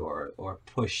something new or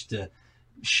push to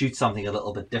shoot something a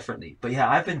little bit differently. But yeah,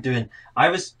 I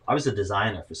was a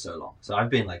designer for so long. So I've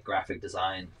been, like, graphic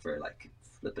design for, like,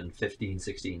 flipping 15,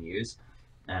 16 years.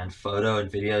 And photo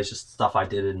and video is just stuff I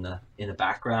did in the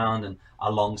background and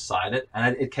alongside it.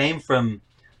 And it came from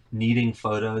needing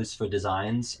photos for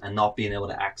designs and not being able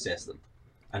to access them.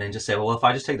 And then just say, well, if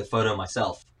I just take the photo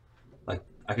myself, like,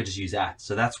 I could just use that.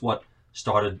 So that's what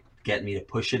started getting me to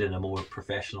push it in a more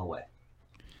professional way.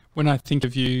 When I think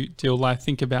of you, Dill, I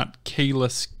think about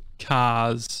keyless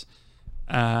cars,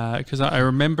 because I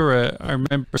remember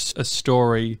a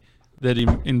story that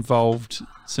involved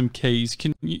some keys.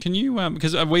 Can you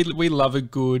because we love a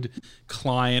good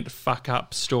client fuck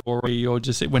up story, or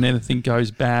just when anything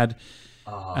goes bad.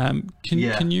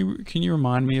 Can you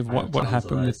remind me of what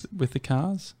happened with the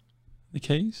cars, the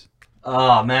keys?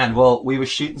 Oh man, well, we were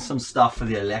shooting some stuff for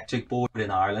the electric board in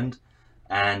Ireland,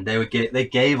 and they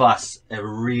gave us a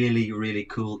really, really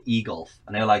cool e-golf,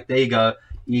 and they were like, there you go,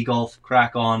 e-golf,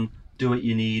 crack on, do what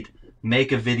you need,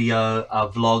 make a video, a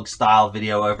vlog style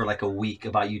video over like a week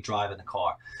about you driving the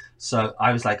car. So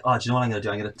I was like, oh, do you know what I'm going to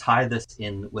do? I'm going to tie this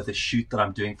in with a shoot that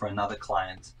I'm doing for another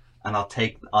client, and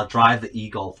I'll drive the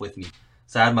e-golf with me.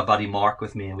 So I had my buddy Mark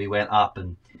with me, and we went up,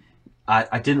 and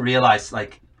I didn't realize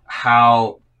like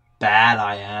how bad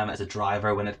I am as a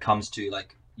driver when it comes to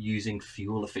like using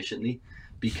fuel efficiently,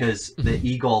 because the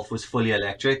e-golf was fully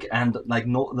electric, and like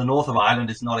the north of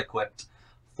Ireland is not equipped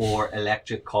for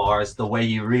electric cars the way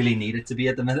you really need it to be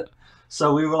at the minute.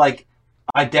 So we were like,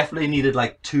 I definitely needed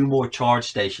like 2 more charge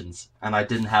stations, and I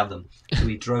didn't have them. So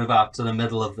we drove out to the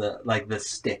middle of the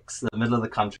sticks, the middle of the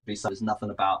country, so there's nothing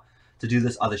about, to do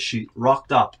this other shoot.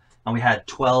 Rocked up, and we had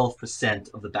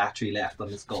 12% of the battery left on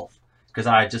this Golf, because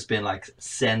I had just been like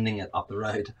sending it up the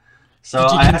road. So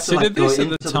did you I consider had to, like, this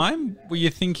at the time? Were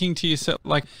you thinking to yourself,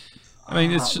 like, I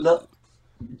mean, it's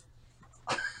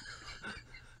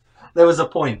there was a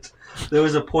point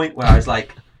where I was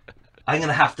like, I'm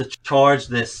gonna have to charge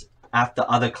this at the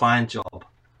other client job.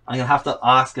 I'm gonna have to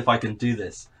ask if I can do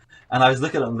this. And I was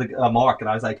looking at Mark, and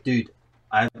I was like, dude,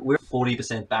 we're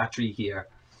 40% battery here.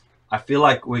 I feel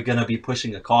like we're gonna be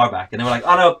pushing a car back. And they were like,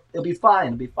 oh no, it'll be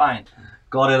fine,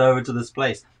 Got it over to this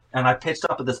place. And I pitched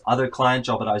up at this other client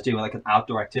job that I was doing, like an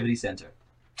outdoor activity center.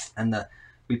 And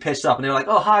we pitched up, and they were like,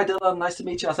 oh, hi Dylan, nice to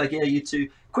meet you. I was like, yeah, you too.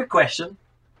 Quick question.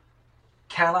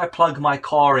 Can I plug my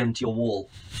car into your wall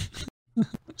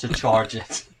to charge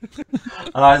it?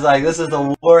 And I was like, this is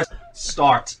the worst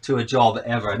start to a job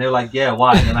ever. And they were like, yeah,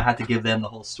 why? And then I had to give them the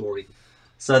whole story.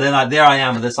 So then there I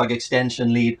am with this like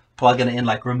extension lead, plugging it in,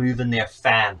 like removing their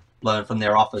fan blowing from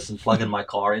their office and plugging my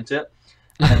car into it.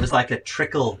 And it was like a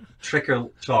trickle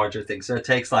charger thing. So it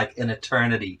takes like an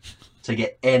eternity to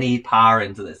get any power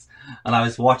into this. And I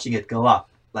was watching it go up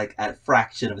like at a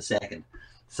fraction of a second.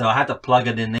 So I had to plug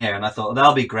it in there, and I thought, well,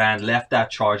 that'll be grand. Left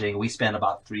that charging. We spent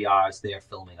about 3 hours there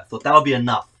filming. I thought that'll be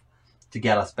enough to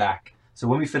get us back. So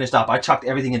when we finished up, I chucked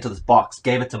everything into this box,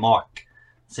 gave it to Mark,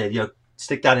 said, yo,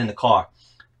 stick that in the car.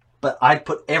 But I'd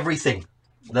put everything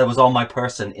that was on my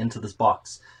person into this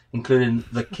box, including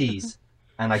the keys.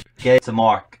 And I gave it to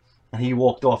Mark, and he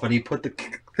walked off, and he put the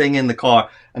thing in the car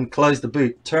and closed the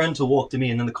boot, turned to walk to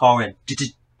me, and then the car went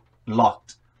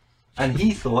locked. And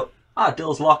he thought,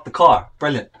 Dill's locked the car.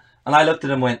 Brilliant. And I looked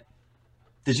at him and went,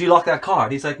 did you lock that car?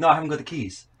 And he's like, no, I haven't got the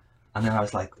keys. And then I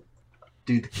was like,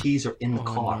 dude, the keys are in the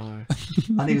car. No.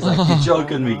 And he was like, you're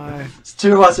joking me. No.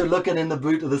 2 of us are looking in the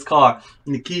boot of this car,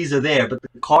 and the keys are there, but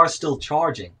the car's still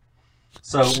charging.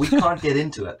 So we can't get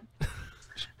into it.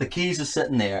 The keys are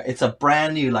sitting there. It's a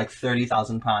brand new, like,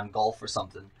 £30,000 Golf or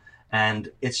something. And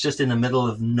it's just in the middle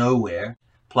of nowhere,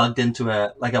 plugged into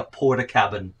a porta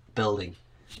cabin building.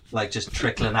 Like just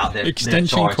trickling out their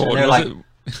extension cord. They're like,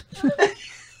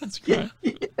 that's great.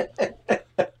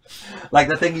 Like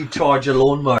the thing you charge a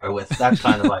lawnmower with, that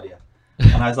kind of idea.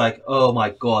 And I was like, oh my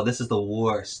god, this is the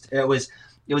worst. It was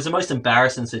the most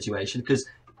embarrassing situation, because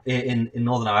in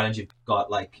Northern Ireland you've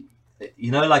got like,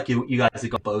 you know, like you guys have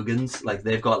got bogans, like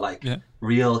they've got like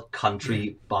real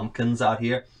country bumpkins out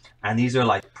here, and these are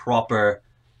like proper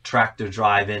tractor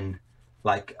driving.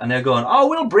 Like, and they're going, oh,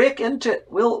 we'll break into it.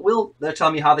 They're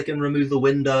telling me how they can remove the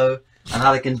window and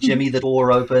how they can jimmy the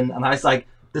door open. And I was like,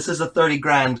 this is a 30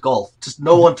 grand Golf. Just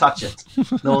no one touch it.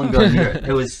 No one go near it.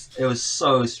 It was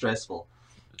so stressful.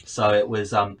 So it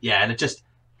was, and it just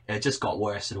got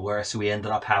worse and worse. So we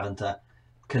ended up having to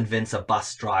convince a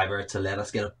bus driver to let us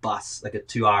get a bus, like a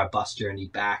 2-hour bus journey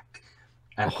back.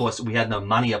 And of course we had no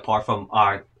money apart from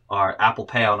our Apple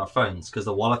Pay on our phones, because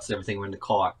the wallets and everything were in the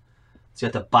car. So you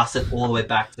had to bus it all the way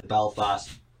back to Belfast.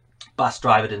 Bus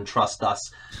driver didn't trust us.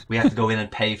 We had to go in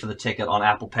and pay for the ticket on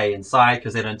Apple Pay inside,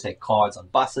 because they don't take cards on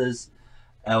buses.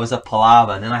 It was a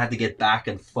palaver. And then I had to get back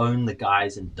and phone the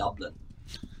guys in Dublin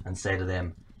and say to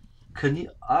them,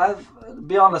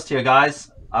 be honest here,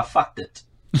 guys, I fucked it.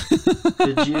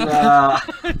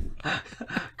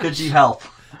 Could you help?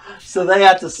 So they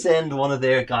had to send one of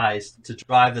their guys to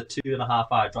drive the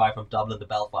 2.5-hour drive from Dublin to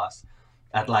Belfast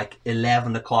at like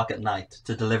 11 o'clock at night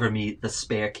to deliver me the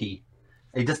spare key.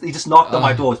 He just knocked on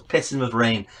my door. It was pissing with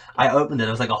rain. I opened it.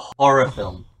 It was like a horror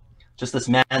film. Just this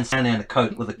man standing in a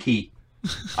coat with a key.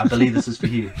 I believe this is for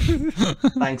you.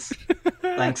 Thanks.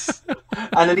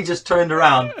 And then he just turned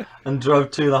around and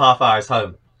drove 2.5 hours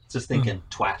home. Just thinking,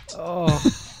 twat. Oh.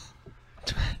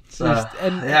 So,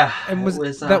 and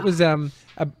that was a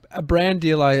brand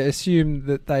deal. I assume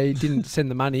that they didn't send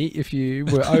the money if you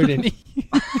were owed any.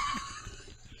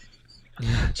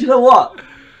 Do you know what?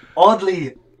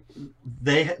 Oddly,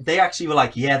 they actually were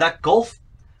like, yeah, that Golf,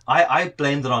 I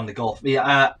blamed it on the Golf.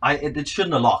 Yeah, it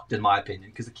shouldn't have locked, in my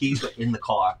opinion, because the keys were in the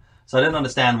car. So I didn't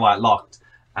understand why it locked.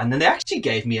 And then they actually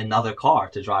gave me another car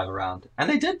to drive around. And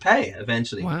they did pay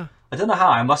eventually. Wow. I don't know how.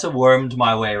 I must have wormed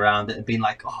my way around it and been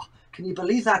like, oh, can you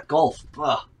believe that Golf?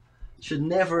 Ugh, should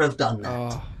never have done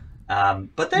that. Oh.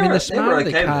 But they I mean, were the smarter okay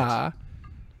the with it. car,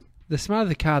 the smarter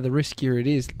the car, the riskier it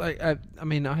is. Like, I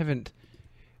mean, I haven't.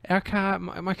 Our car,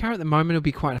 my car at the moment will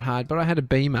be quite hard, but I had a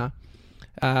Beamer,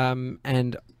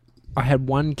 and I had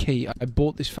one key. I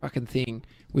bought this fucking thing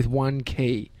with one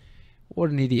key. What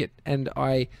an idiot! And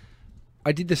I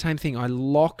did the same thing. I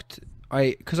locked.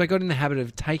 Because I got in the habit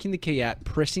of taking the key out,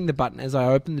 pressing the button as I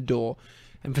opened the door,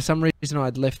 and for some reason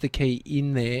I'd left the key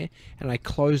in there, and I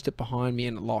closed it behind me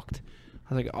and it locked.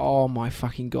 I was like, oh my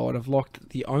fucking God, I've locked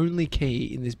the only key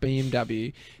in this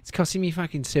BMW. It's costing me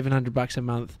fucking $700 a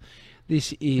month.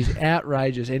 This is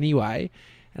outrageous anyway.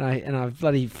 And I've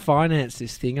bloody financed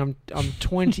this thing. I'm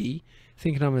 20,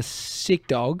 thinking I'm a sick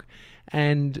dog.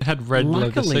 And It had red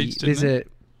leather seats, didn't it?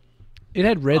 It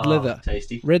had red leather.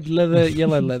 Tasty. Red leather,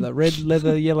 yellow leather. Red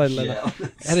leather, yellow leather. Yeah.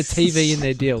 It had a TV in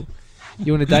their deal.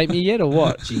 You want to date me yet or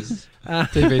what? Jesus.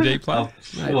 DVD player.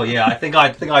 Well, yeah, I think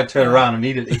I'd turn around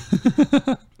immediately.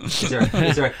 Is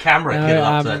there a camera No, kit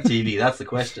up to that TV? That's the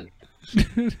question.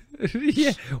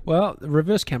 Yeah, well,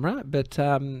 reverse camera, but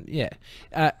yeah.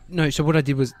 No, so what I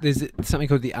did was there's something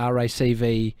called the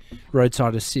RACV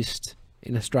roadside assist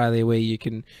in Australia where you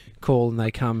can call and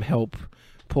they come help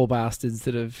poor bastards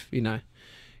that have,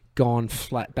 gone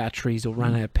flat batteries or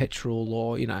run out of petrol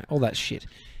or, all that shit.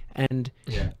 And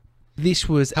Yeah. this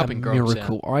was Helping a Gronks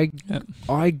miracle.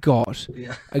 I got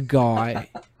a guy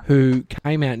who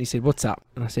came out and he said, "What's up?"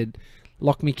 And I said,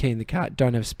 "Lock me key in the car.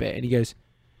 Don't have a spare." And he goes,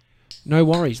 "No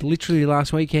worries. Literally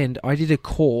last weekend, I did a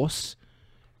course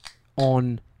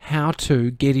on how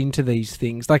to get into these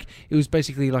things. Like it was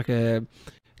basically like a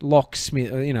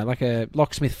locksmith, like a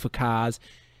locksmith for cars."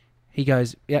 He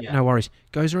goes, "Yeah, no worries."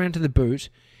 Goes around to the boot,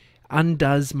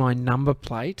 undoes my number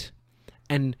plate,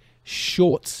 and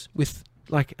shorts with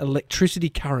like electricity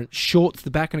current, shorts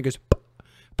the back, and it goes,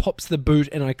 pops the boot,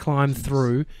 and I climbed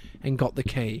through and got the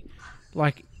key.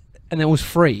 Like, and it was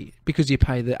free because you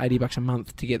pay the $80 a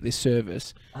month to get this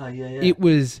service. Yeah. It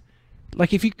was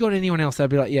like if you got anyone else, they'd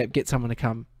be like, "Yeah, get someone to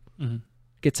come.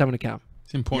 Get someone to come."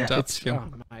 It's important to It's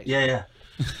upskill. mate. Yeah.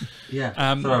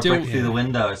 Thought I'd Dill- break through the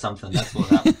window or something. That's what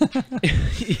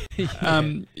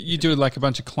happened. You do like a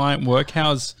bunch of client work.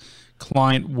 How's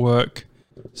client work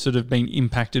sort of been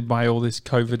impacted by all this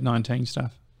COVID-19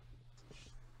 stuff?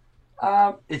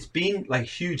 It's been like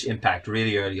huge impact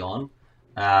really early on.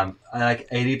 Like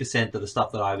 80% of the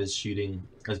stuff that I was shooting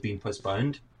has been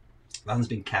postponed. Nothing's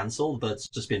been cancelled, but it's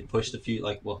just been pushed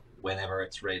whenever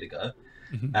it's ready to go.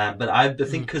 But I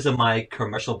think because of my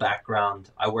commercial background,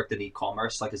 I worked in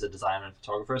e-commerce, like as a designer and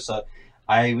photographer. So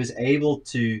I was able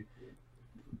to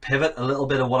pivot a little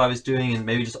bit of what I was doing and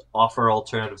maybe just offer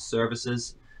alternative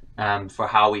services for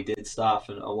how we did stuff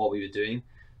and what we were doing.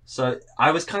 So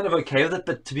I was kind of okay with it.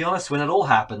 But to be honest, when it all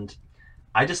happened,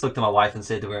 I just looked at my wife and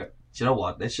said to her, "Do you know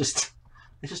what? Let's just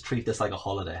treat this like a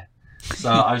holiday."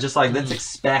 So I was just like, let's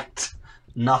expect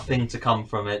nothing to come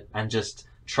from it and just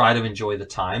try to enjoy the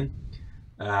time.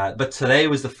 But today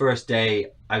was the first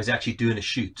day I was actually doing a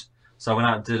shoot. So I went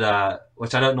out and did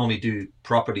which I don't normally do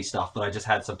property stuff, but I just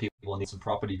had some people need some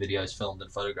property videos filmed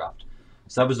and photographed.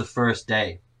 So that was the first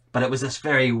day. But it was this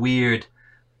very weird,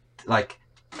 like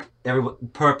everyone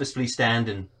purposefully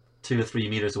standing 2 or 3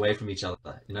 meters away from each other,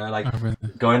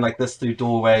 going like this through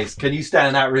doorways. Can you stand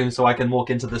in that room so I can walk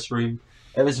into this room?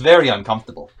 It was very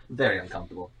uncomfortable. Very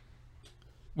uncomfortable.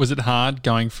 Was it hard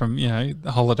going from,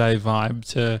 the holiday vibe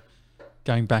to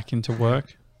going back into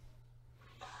work?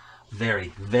 Very,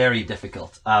 very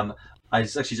difficult. I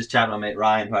was actually just chatting with my mate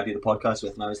Ryan, who I do the podcast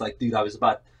with, and I was like, dude, I was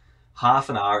about half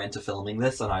an hour into filming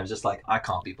this, and I was just like, I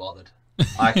can't be bothered.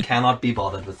 I cannot be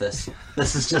bothered with this.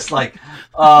 This is just like,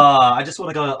 I just want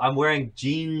to go. I'm wearing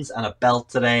jeans and a belt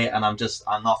today, and I'm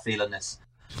not feeling this.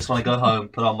 Just want to go home,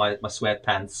 put on my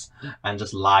sweatpants, and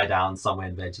just lie down somewhere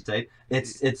and vegetate.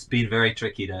 It's been very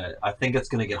tricky I think it's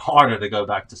going to get harder to go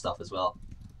back to stuff as well.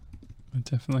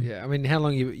 Definitely. Yeah, I mean, how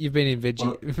long you've been in veggie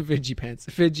pants? You've been in Veggie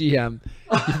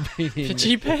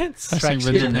pants? I think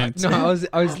tracksuit. veggie pants. No,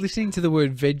 I was listening to the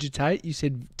word vegetate. You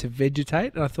said to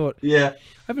vegetate, and I thought, Yeah. I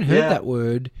haven't heard that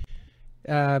word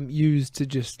used to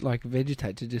just like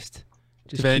vegetate, to just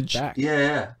veg. kick back.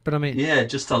 Yeah. But I mean, Yeah,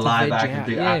 just to lie veg back out. and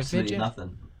do Yeah, absolutely veg out.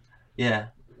 nothing. Yeah.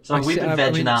 So Like, we've been I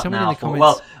vegging mean, out someone in now the for... comments-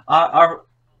 Well, our...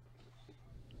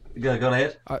 Go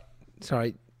ahead.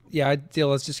 sorry. Yeah, Dill,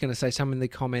 I was just going to say, someone in the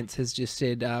comments has just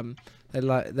said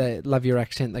They love your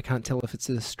accent. They can't tell if it's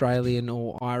Australian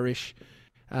or Irish.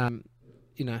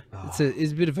 You know, it's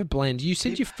a bit of a blend. You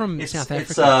said you're from South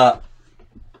Africa.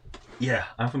 Yeah,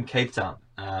 I'm from Cape Town.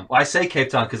 Well, I say Cape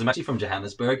Town because I'm actually from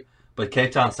Johannesburg, but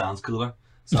Cape Town sounds cooler,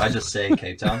 so I just say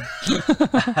Cape Town.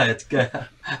 It's good.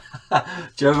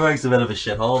 Joburg's a bit of a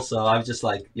shithole, so I'm just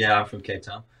like, yeah, I'm from Cape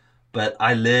Town. But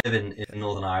I live in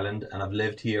Northern Ireland, and I've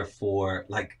lived here for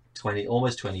like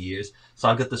almost 20 years. So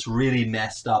I've got this really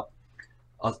messed up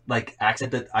like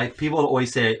accent that people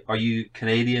always say, "Are you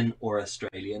Canadian or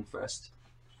Australian first?"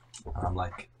 And I'm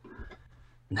like,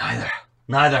 neither.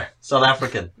 South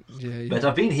African. Yeah. But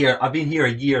I've been here a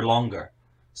year longer,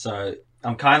 so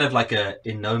I'm kind of like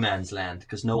in no man's land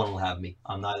because no one will have me.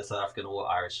 I'm neither South African or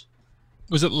Irish.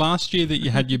 Was it last year that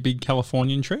you had your big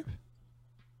Californian trip?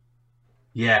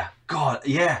 Yeah, God,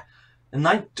 yeah. In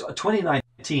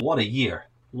 2019, what a year!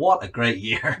 What a great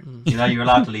year! You know, you're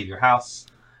allowed to leave your house.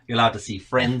 You're allowed to see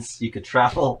friends. You could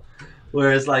travel.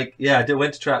 Whereas, like, yeah, I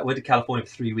went to California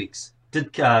for 3 weeks.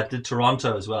 Did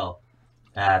Toronto as well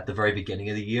at the very beginning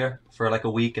of the year for like a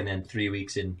week, and then 3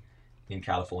 weeks in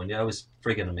California. It was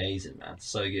friggin' amazing, man.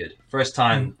 So good. First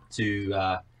time to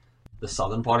the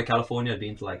southern part of California. I'd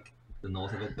been to like the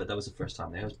north of it, but that was the first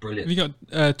time there. It was brilliant. Have you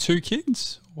got 2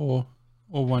 kids or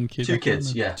one kid? Two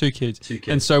kids, yeah. 2 kids. 2 kids.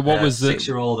 And so what was the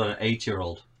 6-year-old and an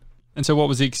 8-year-old? And so what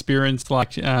was the experience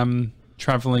like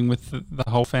traveling with the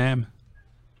whole fam?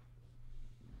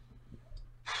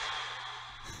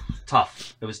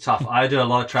 Tough. It was tough. I do a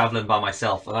lot of traveling by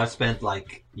myself, and I've spent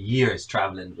like years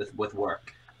traveling with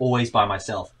work, always by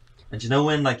myself. And you know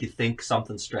when like you think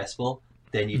something's stressful,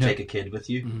 then you take a kid with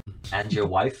you and your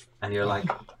wife, and you're like,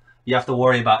 you have to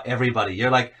worry about everybody.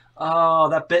 You're like, oh,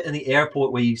 that bit in the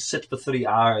airport where you sit for 3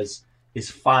 hours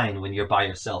is fine when you're by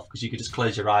yourself because you could just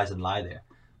close your eyes and lie there.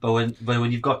 But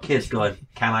when you've got kids going,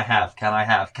 can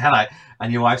I?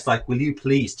 And your wife's like, will you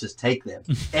please just take them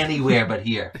anywhere but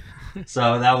here?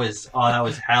 So that was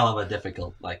hell of a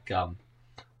difficult. Like,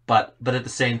 but at the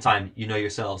same time, you know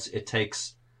yourselves, it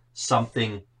takes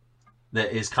something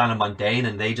that is kind of mundane,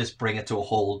 and they just bring it to a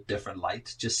whole different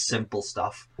light. Just simple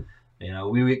stuff. You know,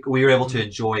 we were able to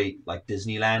enjoy like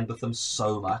Disneyland with them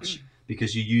so much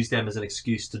because you use them as an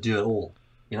excuse to do it all.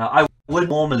 You know, I would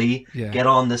normally get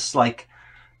on this like,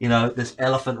 you know, this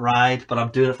elephant ride, but I'm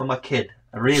doing it for my kid.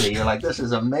 Really, you're like, this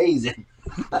is amazing.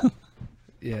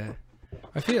 Yeah,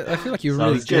 I feel like you're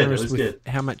really generous with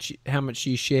how much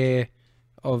you share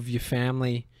of your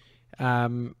family.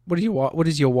 What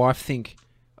does your wife think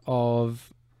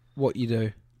of what you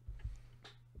do?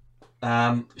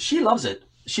 She loves it.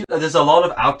 There's a lot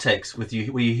of outtakes with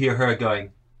you where you hear her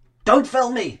going, "Don't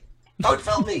film me! Don't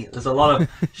film me!" There's a lot of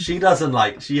she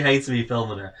hates me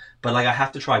filming her, but like I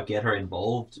have to try to get her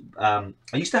involved. I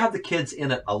used to have the kids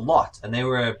in it a lot, and they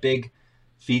were a big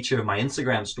feature of my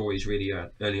Instagram stories really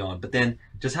early on. But then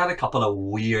just had a couple of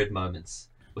weird moments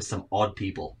with some odd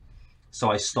people, so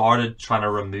I started trying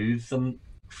to remove them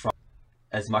from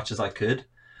as much as I could.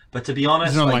 But to be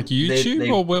honest, is it on like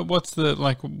YouTube or what's the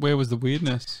like? Where was the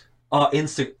weirdness? Oh,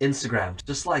 Instagram,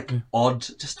 just like odd.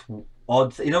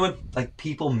 You know when like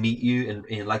people meet you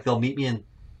and like they'll meet me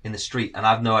in the street and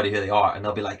I have no idea who they are, and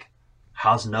they'll be like,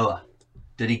 "How's Noah?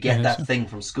 Did he get that thing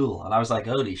from school?" And I was like,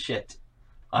 "Holy shit,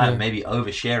 I am maybe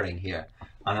oversharing here."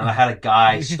 And then I had a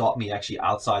guy stop me actually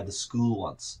outside the school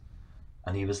once,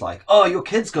 and he was like, "Oh, your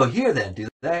kids go here then, do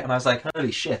they?" And I was like,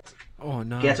 "Holy shit, oh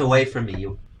no, get away from me,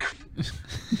 you."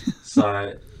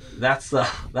 So that's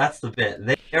the bit.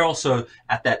 They're also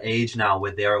at that age now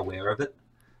where they're aware of it.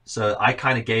 So I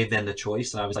kind of gave them the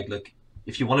choice, and I was like, "Look,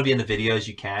 if you want to be in the videos,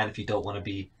 you can. If you don't want to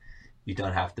be, you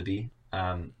don't have to be."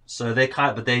 So they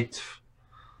can't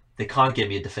give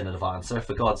me a definitive answer.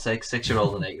 For God's sake,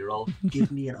 6-year-old and 8-year-old,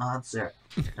 give me an answer.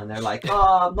 And they're like,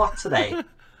 "Oh, not today."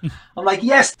 I'm like,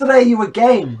 "Yesterday you were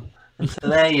game, and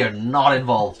today you're not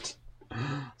involved."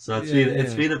 So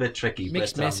it's been a bit tricky.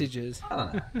 Mixed messages. I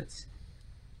don't know. It's,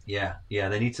 yeah.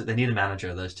 They need a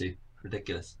manager. Those two,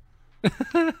 ridiculous.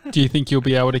 Do you think you'll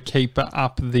be able to keep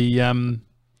up the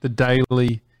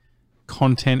daily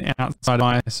content outside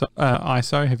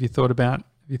ISO? Have you thought about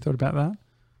that?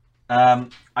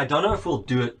 I don't know if we'll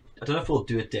do it. I don't know if we'll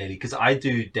do it daily because I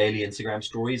do daily Instagram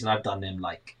stories, and I've done them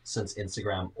like since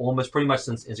Instagram, almost pretty much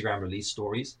since Instagram released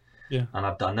stories. Yeah. And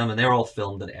I've done them, and they're all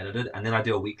filmed and edited, and then I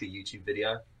do a weekly YouTube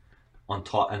video on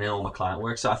top, and then all my client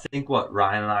work. So I think what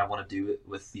Ryan and I want to do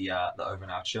with the Over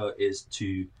and Out show is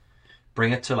to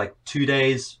bring it to like 2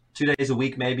 days a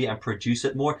week maybe, and produce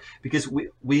it more, because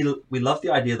we love the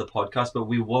idea of the podcast, but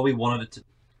what we wanted it to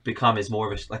become is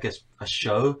more of a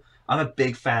show. I'm a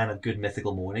big fan of Good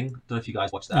Mythical Morning. Don't know if you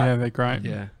guys watch that. Yeah, they're great.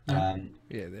 Yeah. Yeah,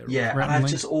 They're yeah, and Rhett and I've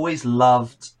Link. just always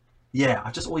loved. Yeah,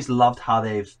 I've just always loved how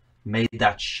they've made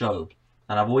that show,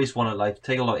 and I've always wanted like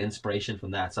take a lot of inspiration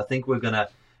from that. So I think we're gonna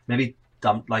maybe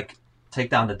take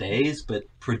down the days, but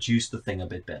produce the thing a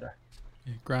bit better.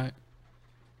 Yeah, great.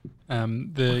 I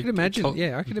could imagine.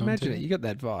 I could imagine it. You got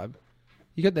that vibe.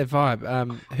 You got that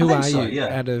vibe. Who think are so, you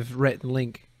yeah. out of Rhett and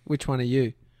Link? Which one are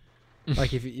you?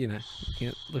 Like if you know,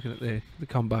 looking at the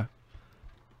combo.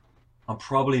 I'm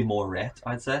probably more Rhett,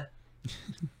 I'd say.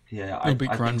 Yeah, I bit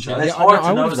think grungy. so. It's Yeah, hard I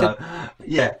to know would've though.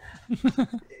 Yeah,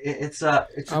 it's I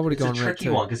a would've gone Rhett tricky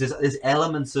too. one because there's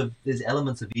elements of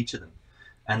each of them,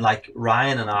 and like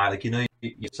Ryan and I, like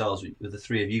yourselves with the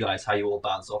three of you guys, how you all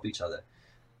bounce off each other.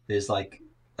 There's like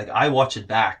I watch it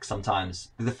back sometimes.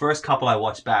 The first couple I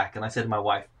watched back, and I said to my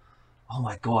wife, "Oh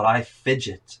my god, I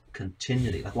fidget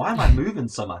continually. Like, why am I moving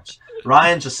so much?"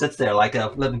 Ryan just sits there like a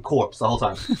living corpse the whole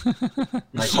time,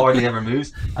 like hardly ever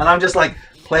moves, and I'm just like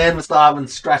playing with stuff and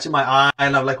scratching my eye,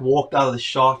 and I've like walked out of the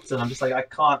shots, and I'm just like I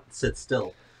can't sit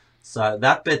still. So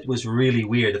that bit was really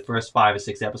weird. The first 5 or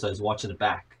 6 episodes, watching it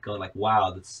back, going like, "Wow,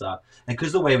 that's." And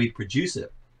because the way we produce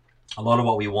it, a lot of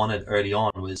what we wanted early on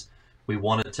was we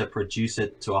wanted to produce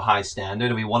it to a high standard,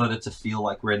 and we wanted it to feel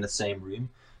like we're in the same room.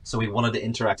 So we wanted the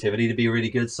interactivity to be really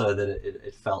good, so that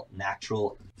it felt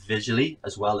natural visually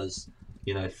as well as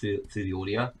through the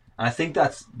audio. And I think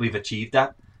we've achieved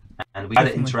that, and we got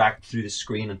to interact through the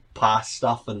screen and pass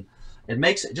stuff, and it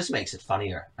just makes it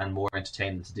funnier and more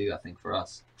entertaining to do. I think for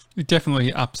us, It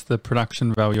definitely ups the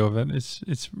production value of it.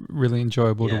 It's really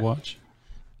enjoyable to watch.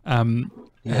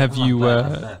 Have you?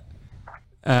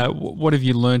 What have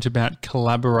you learned about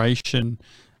collaboration?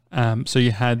 So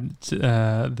you had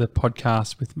the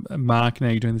podcast with Mark, now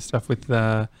you're doing the stuff with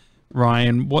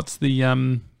Ryan. What's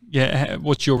the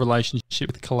what's your relationship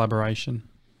with collaboration?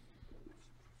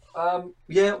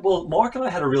 Well, Mark and I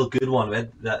had a real good one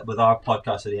with our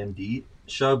podcast at the MD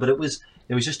show, but it was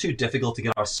just too difficult to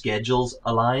get our schedules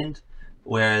aligned.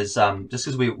 Whereas just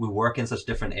because we work in such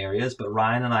different areas, but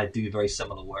Ryan and I do very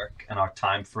similar work, and our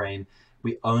time frame,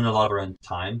 we own a lot of our own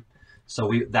time.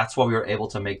 So that's why we were able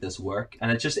to make this work, and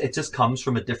it just comes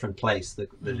from a different place, the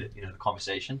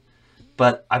conversation.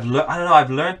 But I've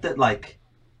learned that like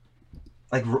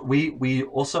we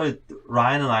also,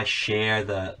 Ryan and I share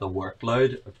the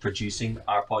workload of producing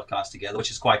our podcast together,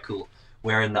 which is quite cool.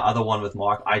 Where in the other one with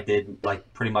Mark, I did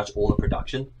like pretty much all the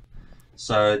production.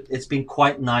 So it's been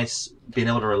quite nice being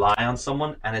able to rely on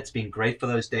someone, and it's been great for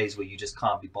those days where you just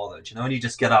can't be bothered. And you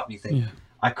just get up and you think,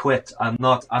 I quit. I'm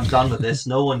done with this.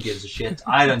 No one gives a shit.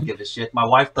 I don't give a shit. My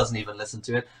wife doesn't even listen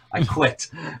to it. I quit.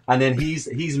 And then he's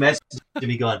messaging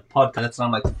me going, podcast, and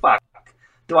I'm like, fuck,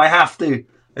 do I have to?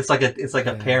 It's like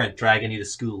a parent dragging you to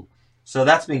school. So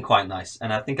that's been quite nice,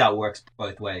 and I think that works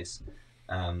both ways.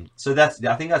 So I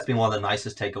think that's been one of the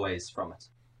nicest takeaways from it.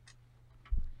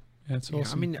 That's awesome.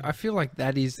 Yeah, I mean, I feel like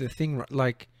that is the thing.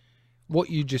 Like what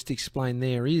you just explained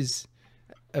there is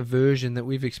a version that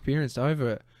we've experienced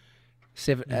over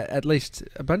at least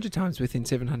a bunch of times within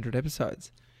 700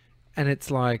 episodes, and it's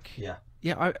like,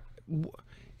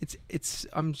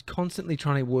 I'm constantly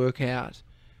trying to work out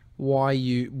why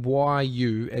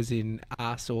you, as in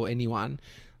us or anyone,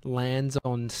 lands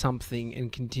on something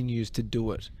and continues to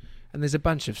do it. And there's a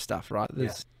bunch of stuff, right?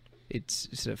 It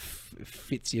sort of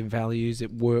fits your values,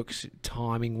 it works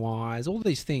timing wise, all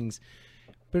these things.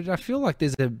 But I feel like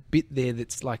there's a bit there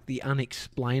that's like the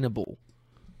unexplainable.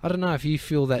 I don't know if you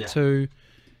feel that too,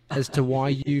 as to why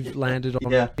you've landed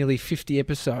on nearly 50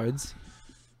 episodes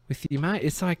with your mate.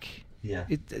 It's like,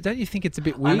 don't you think it's a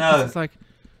bit weird? I know. It's like,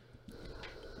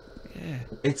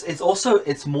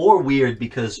 it's more weird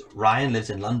because Ryan lives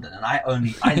in London, and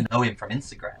I know him from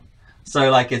Instagram. So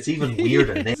like it's even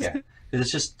weirder there. It's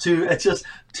just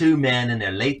two men in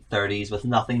their late 30s with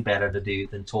nothing better to do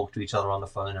than talk to each other on the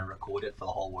phone and record it for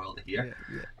the whole world to hear.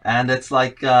 And it's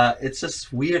like it's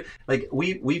just weird. Like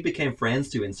we became friends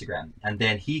through Instagram, and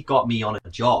then he got me on a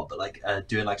job like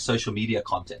doing like social media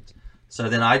content. So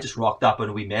then I just rocked up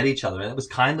and we met each other, and it was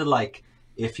kind of like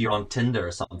if you're on Tinder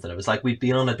or something. It was like we'd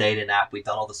been on a dating app, we'd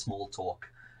done all the small talk.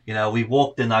 We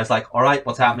walked in, I was like, all right,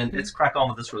 what's happening? Let's crack on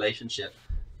with this relationship.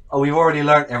 Oh, we've already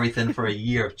learned everything for a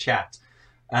year of chat.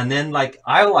 And then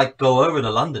I'll go over to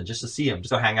London just to see him, just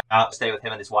to hang out, stay with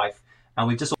him and his wife. And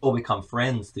we've just all become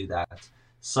friends through that.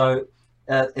 So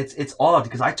it's odd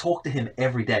because I talk to him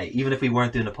every day, even if we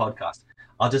weren't doing a podcast.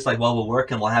 I'll just while we're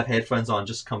working, we'll have headphones on,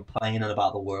 just complaining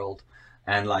about the world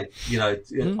and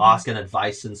asking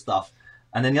advice and stuff.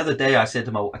 And then the other day I said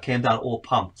to him, I came down all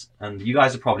pumped, and you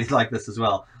guys are probably like this as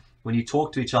well. when you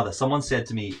talk to each other, someone said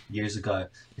to me years ago,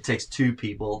 it takes two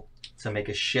people to make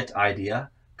a shit idea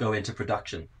go into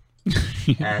production.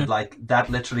 And like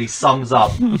that literally sums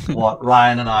up what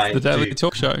Ryan and I The Daily do.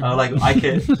 Talk Show. Like I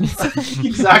can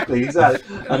exactly.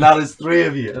 And now there's three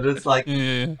of you, and it's like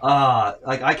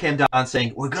like I came down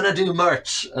saying we're gonna do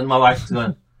merch, and my wife's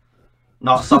going,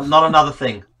 not another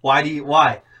thing.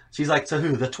 Why? She's like, to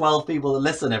who? The 12 people that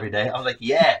listen every day. I was like,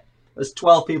 yeah, there's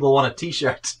 12 people want a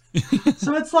T-shirt.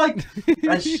 So it's like,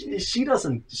 and she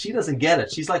doesn't get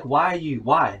it. She's like, why?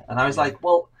 And I was like,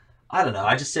 well, I don't know.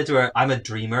 I just said to her, I'm a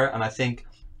dreamer, and I think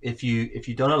if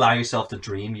you don't allow yourself to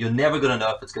dream, you're never going to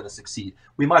know if it's going to succeed.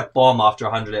 We might bomb after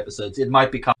 100 episodes. It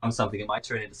might become something. It might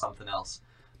turn into something else.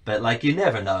 But like, you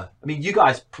never know. I mean, you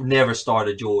guys never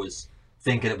started yours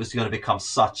thinking it was going to become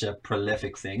such a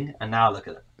prolific thing, and now look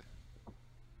at it.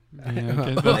 Yeah,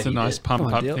 okay. That's a nice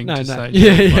pump up thing to say.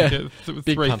 Yeah. Like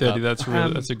 330.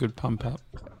 That's a good pump up.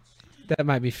 That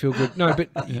made me feel good. No, but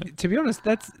to be honest,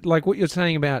 that's like what you're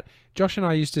saying about Josh and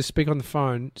I used to speak on the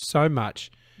phone so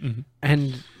much,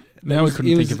 and now we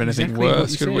couldn't think of anything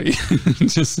worse, could we?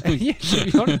 Just yeah,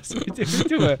 to be honest, we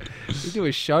do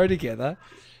a show together,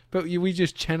 but we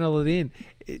just channel it in.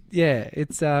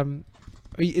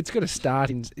 It's got to start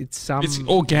in some. It's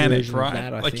organic, version of right?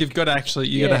 that, I like think. you've got to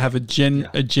actually got to have a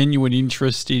genuine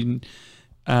interest in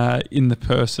the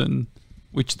person,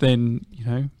 which then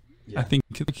I think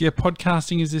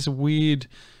podcasting is this weird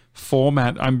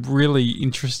format. I'm really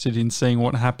interested in seeing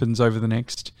what happens over the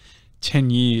next 10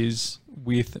 years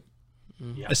with,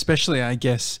 especially I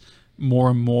guess more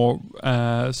and more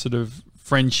sort of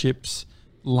friendships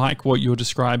like what you're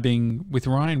describing with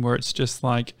Ryan, where it's just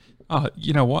like, oh,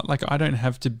 you know what? Like I don't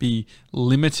have to be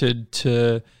limited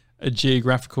to a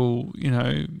geographical,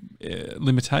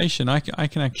 limitation. I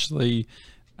can actually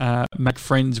make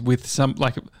friends with some,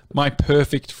 like my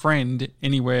perfect friend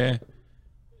anywhere,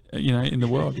 in the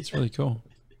world. It's really cool.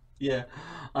 Yeah,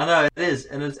 I know it is,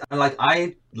 and like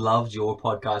I loved your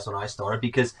podcast when I started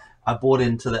because I bought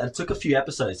into it. It took a few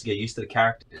episodes to get used to the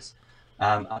characters.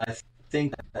 I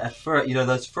think at first,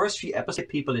 those first few episodes,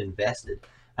 people invested.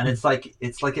 And it's like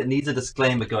it needs a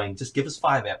disclaimer going, just give us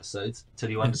 5 episodes till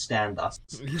you understand us.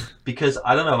 Because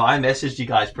I don't know, I messaged you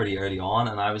guys pretty early on,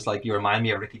 and I was like, you remind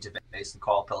me of Ricky Gervais and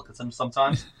Carl Pilkington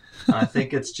sometimes. And I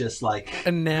think it's just like,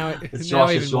 and now it's now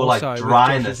Josh's even show more like so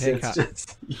dryness. with It's Josh's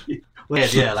just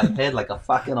weird, yeah, like head like a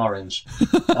fucking orange.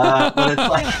 But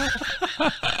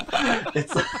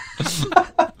it's like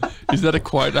Is that a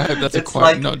quote? I hope that's a quote,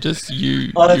 like, not just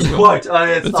you. Oh, that's a quote. Oh,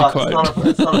 yeah, it's that's not.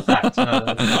 It's not a fact. No,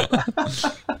 it's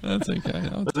not. That's okay.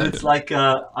 But it's like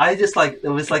I just like it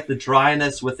was like the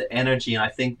dryness with the energy, and I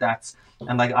think that's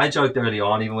and like I joked early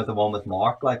on, even with the one with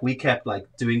Mark, like we kept like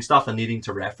doing stuff and needing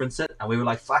to reference it, and we were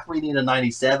like, "Fuck, we need a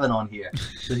 97 on here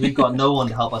because we've got no one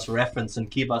to help us reference and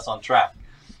keep us on track."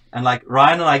 And like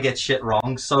Ryan and I get shit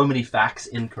wrong, so many facts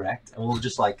incorrect, and we'll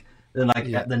just like. Then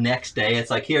the next day, it's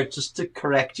like, here, just to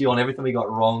correct you on everything we got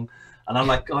wrong. And I'm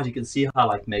like, God, you can see how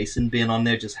like Mason being on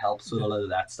there just helps with a lot of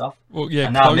that stuff. Well, yeah,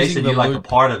 and now Mason, you're like a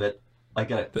part of it. Like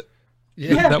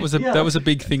that was a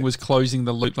big thing, was closing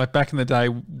the loop. Like back in the day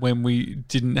when we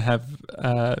didn't have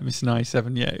Miss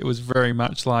 97, it was very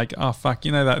much like, oh fuck,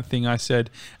 that thing I said.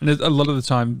 And a lot of the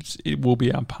times it will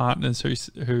be our partners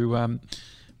who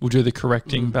will do the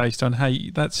correcting based on, hey,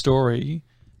 that story.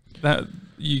 That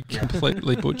you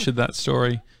completely butchered that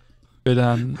story, but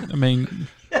I mean,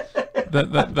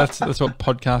 that's what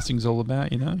podcasting's all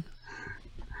about,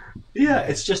 Yeah,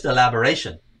 it's just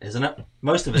elaboration, isn't it?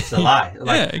 Most of it's a lie.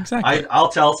 Like, yeah, exactly. I'll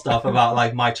tell stuff about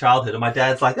like my childhood, and my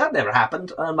dad's like, "That never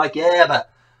happened," and I'm like, "Yeah,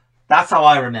 but that's how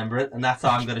I remember it, and that's how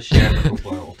I'm going to share it with the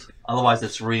world. Otherwise,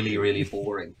 it's really, really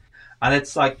boring." And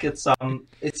it's like it's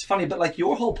funny, but like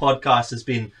your whole podcast has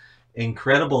been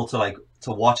incredible to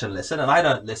watch and listen, and I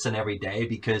don't listen every day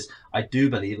because I do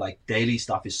believe like daily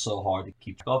stuff is so hard to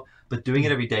keep track of, but doing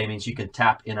it every day means you can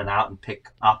tap in and out and pick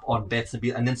up on bits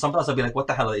and then sometimes I'll be like, what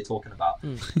the hell are they talking about?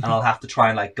 And I'll have to try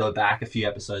and like go back a few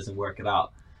episodes and work it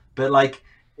out. But like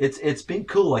it's been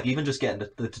cool, like even just getting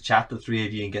to chat to the three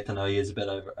of you and get to know you a bit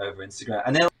over Instagram,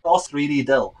 and then also 3D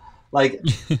Dill, like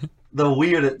the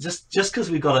weird just because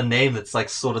we've got a name that's like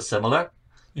sort of similar.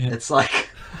 It's like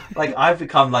I've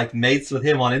become like mates with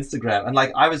him on Instagram, and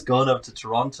like I was going up to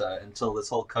Toronto until this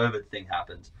whole COVID thing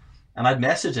happened, and I'd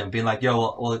message him being like, yo,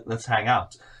 well let's hang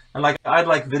out, and like I'd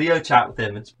like video chat with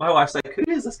him, and my wife's like, who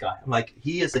is this guy? I'm like,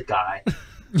 he is a guy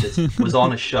that was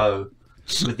on a show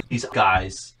with these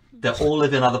guys that all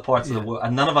live in other parts of the world,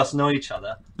 and none of us know each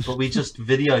other, but we just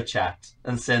video chat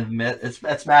and send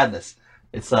it's madness.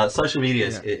 It's social media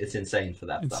is it's insane for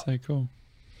that it's stuff. so cool.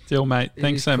 Dill, mate,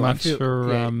 thanks so much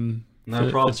for No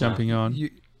for problem. jumping on.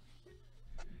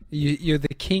 You're the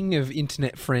king of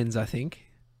internet friends, I think.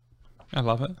 I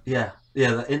love it. Yeah.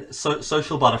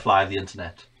 Social butterfly of the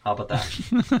internet. How about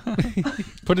that?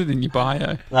 Put it in your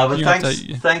bio. No, but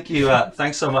You thank you,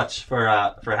 thanks so much for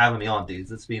having me on,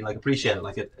 dudes. It's been appreciated.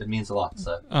 It means a lot.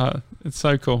 So. It's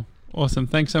so cool. Awesome.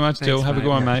 Thanks so much, Thanks, Dill. Have a mate. good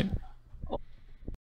one, mate.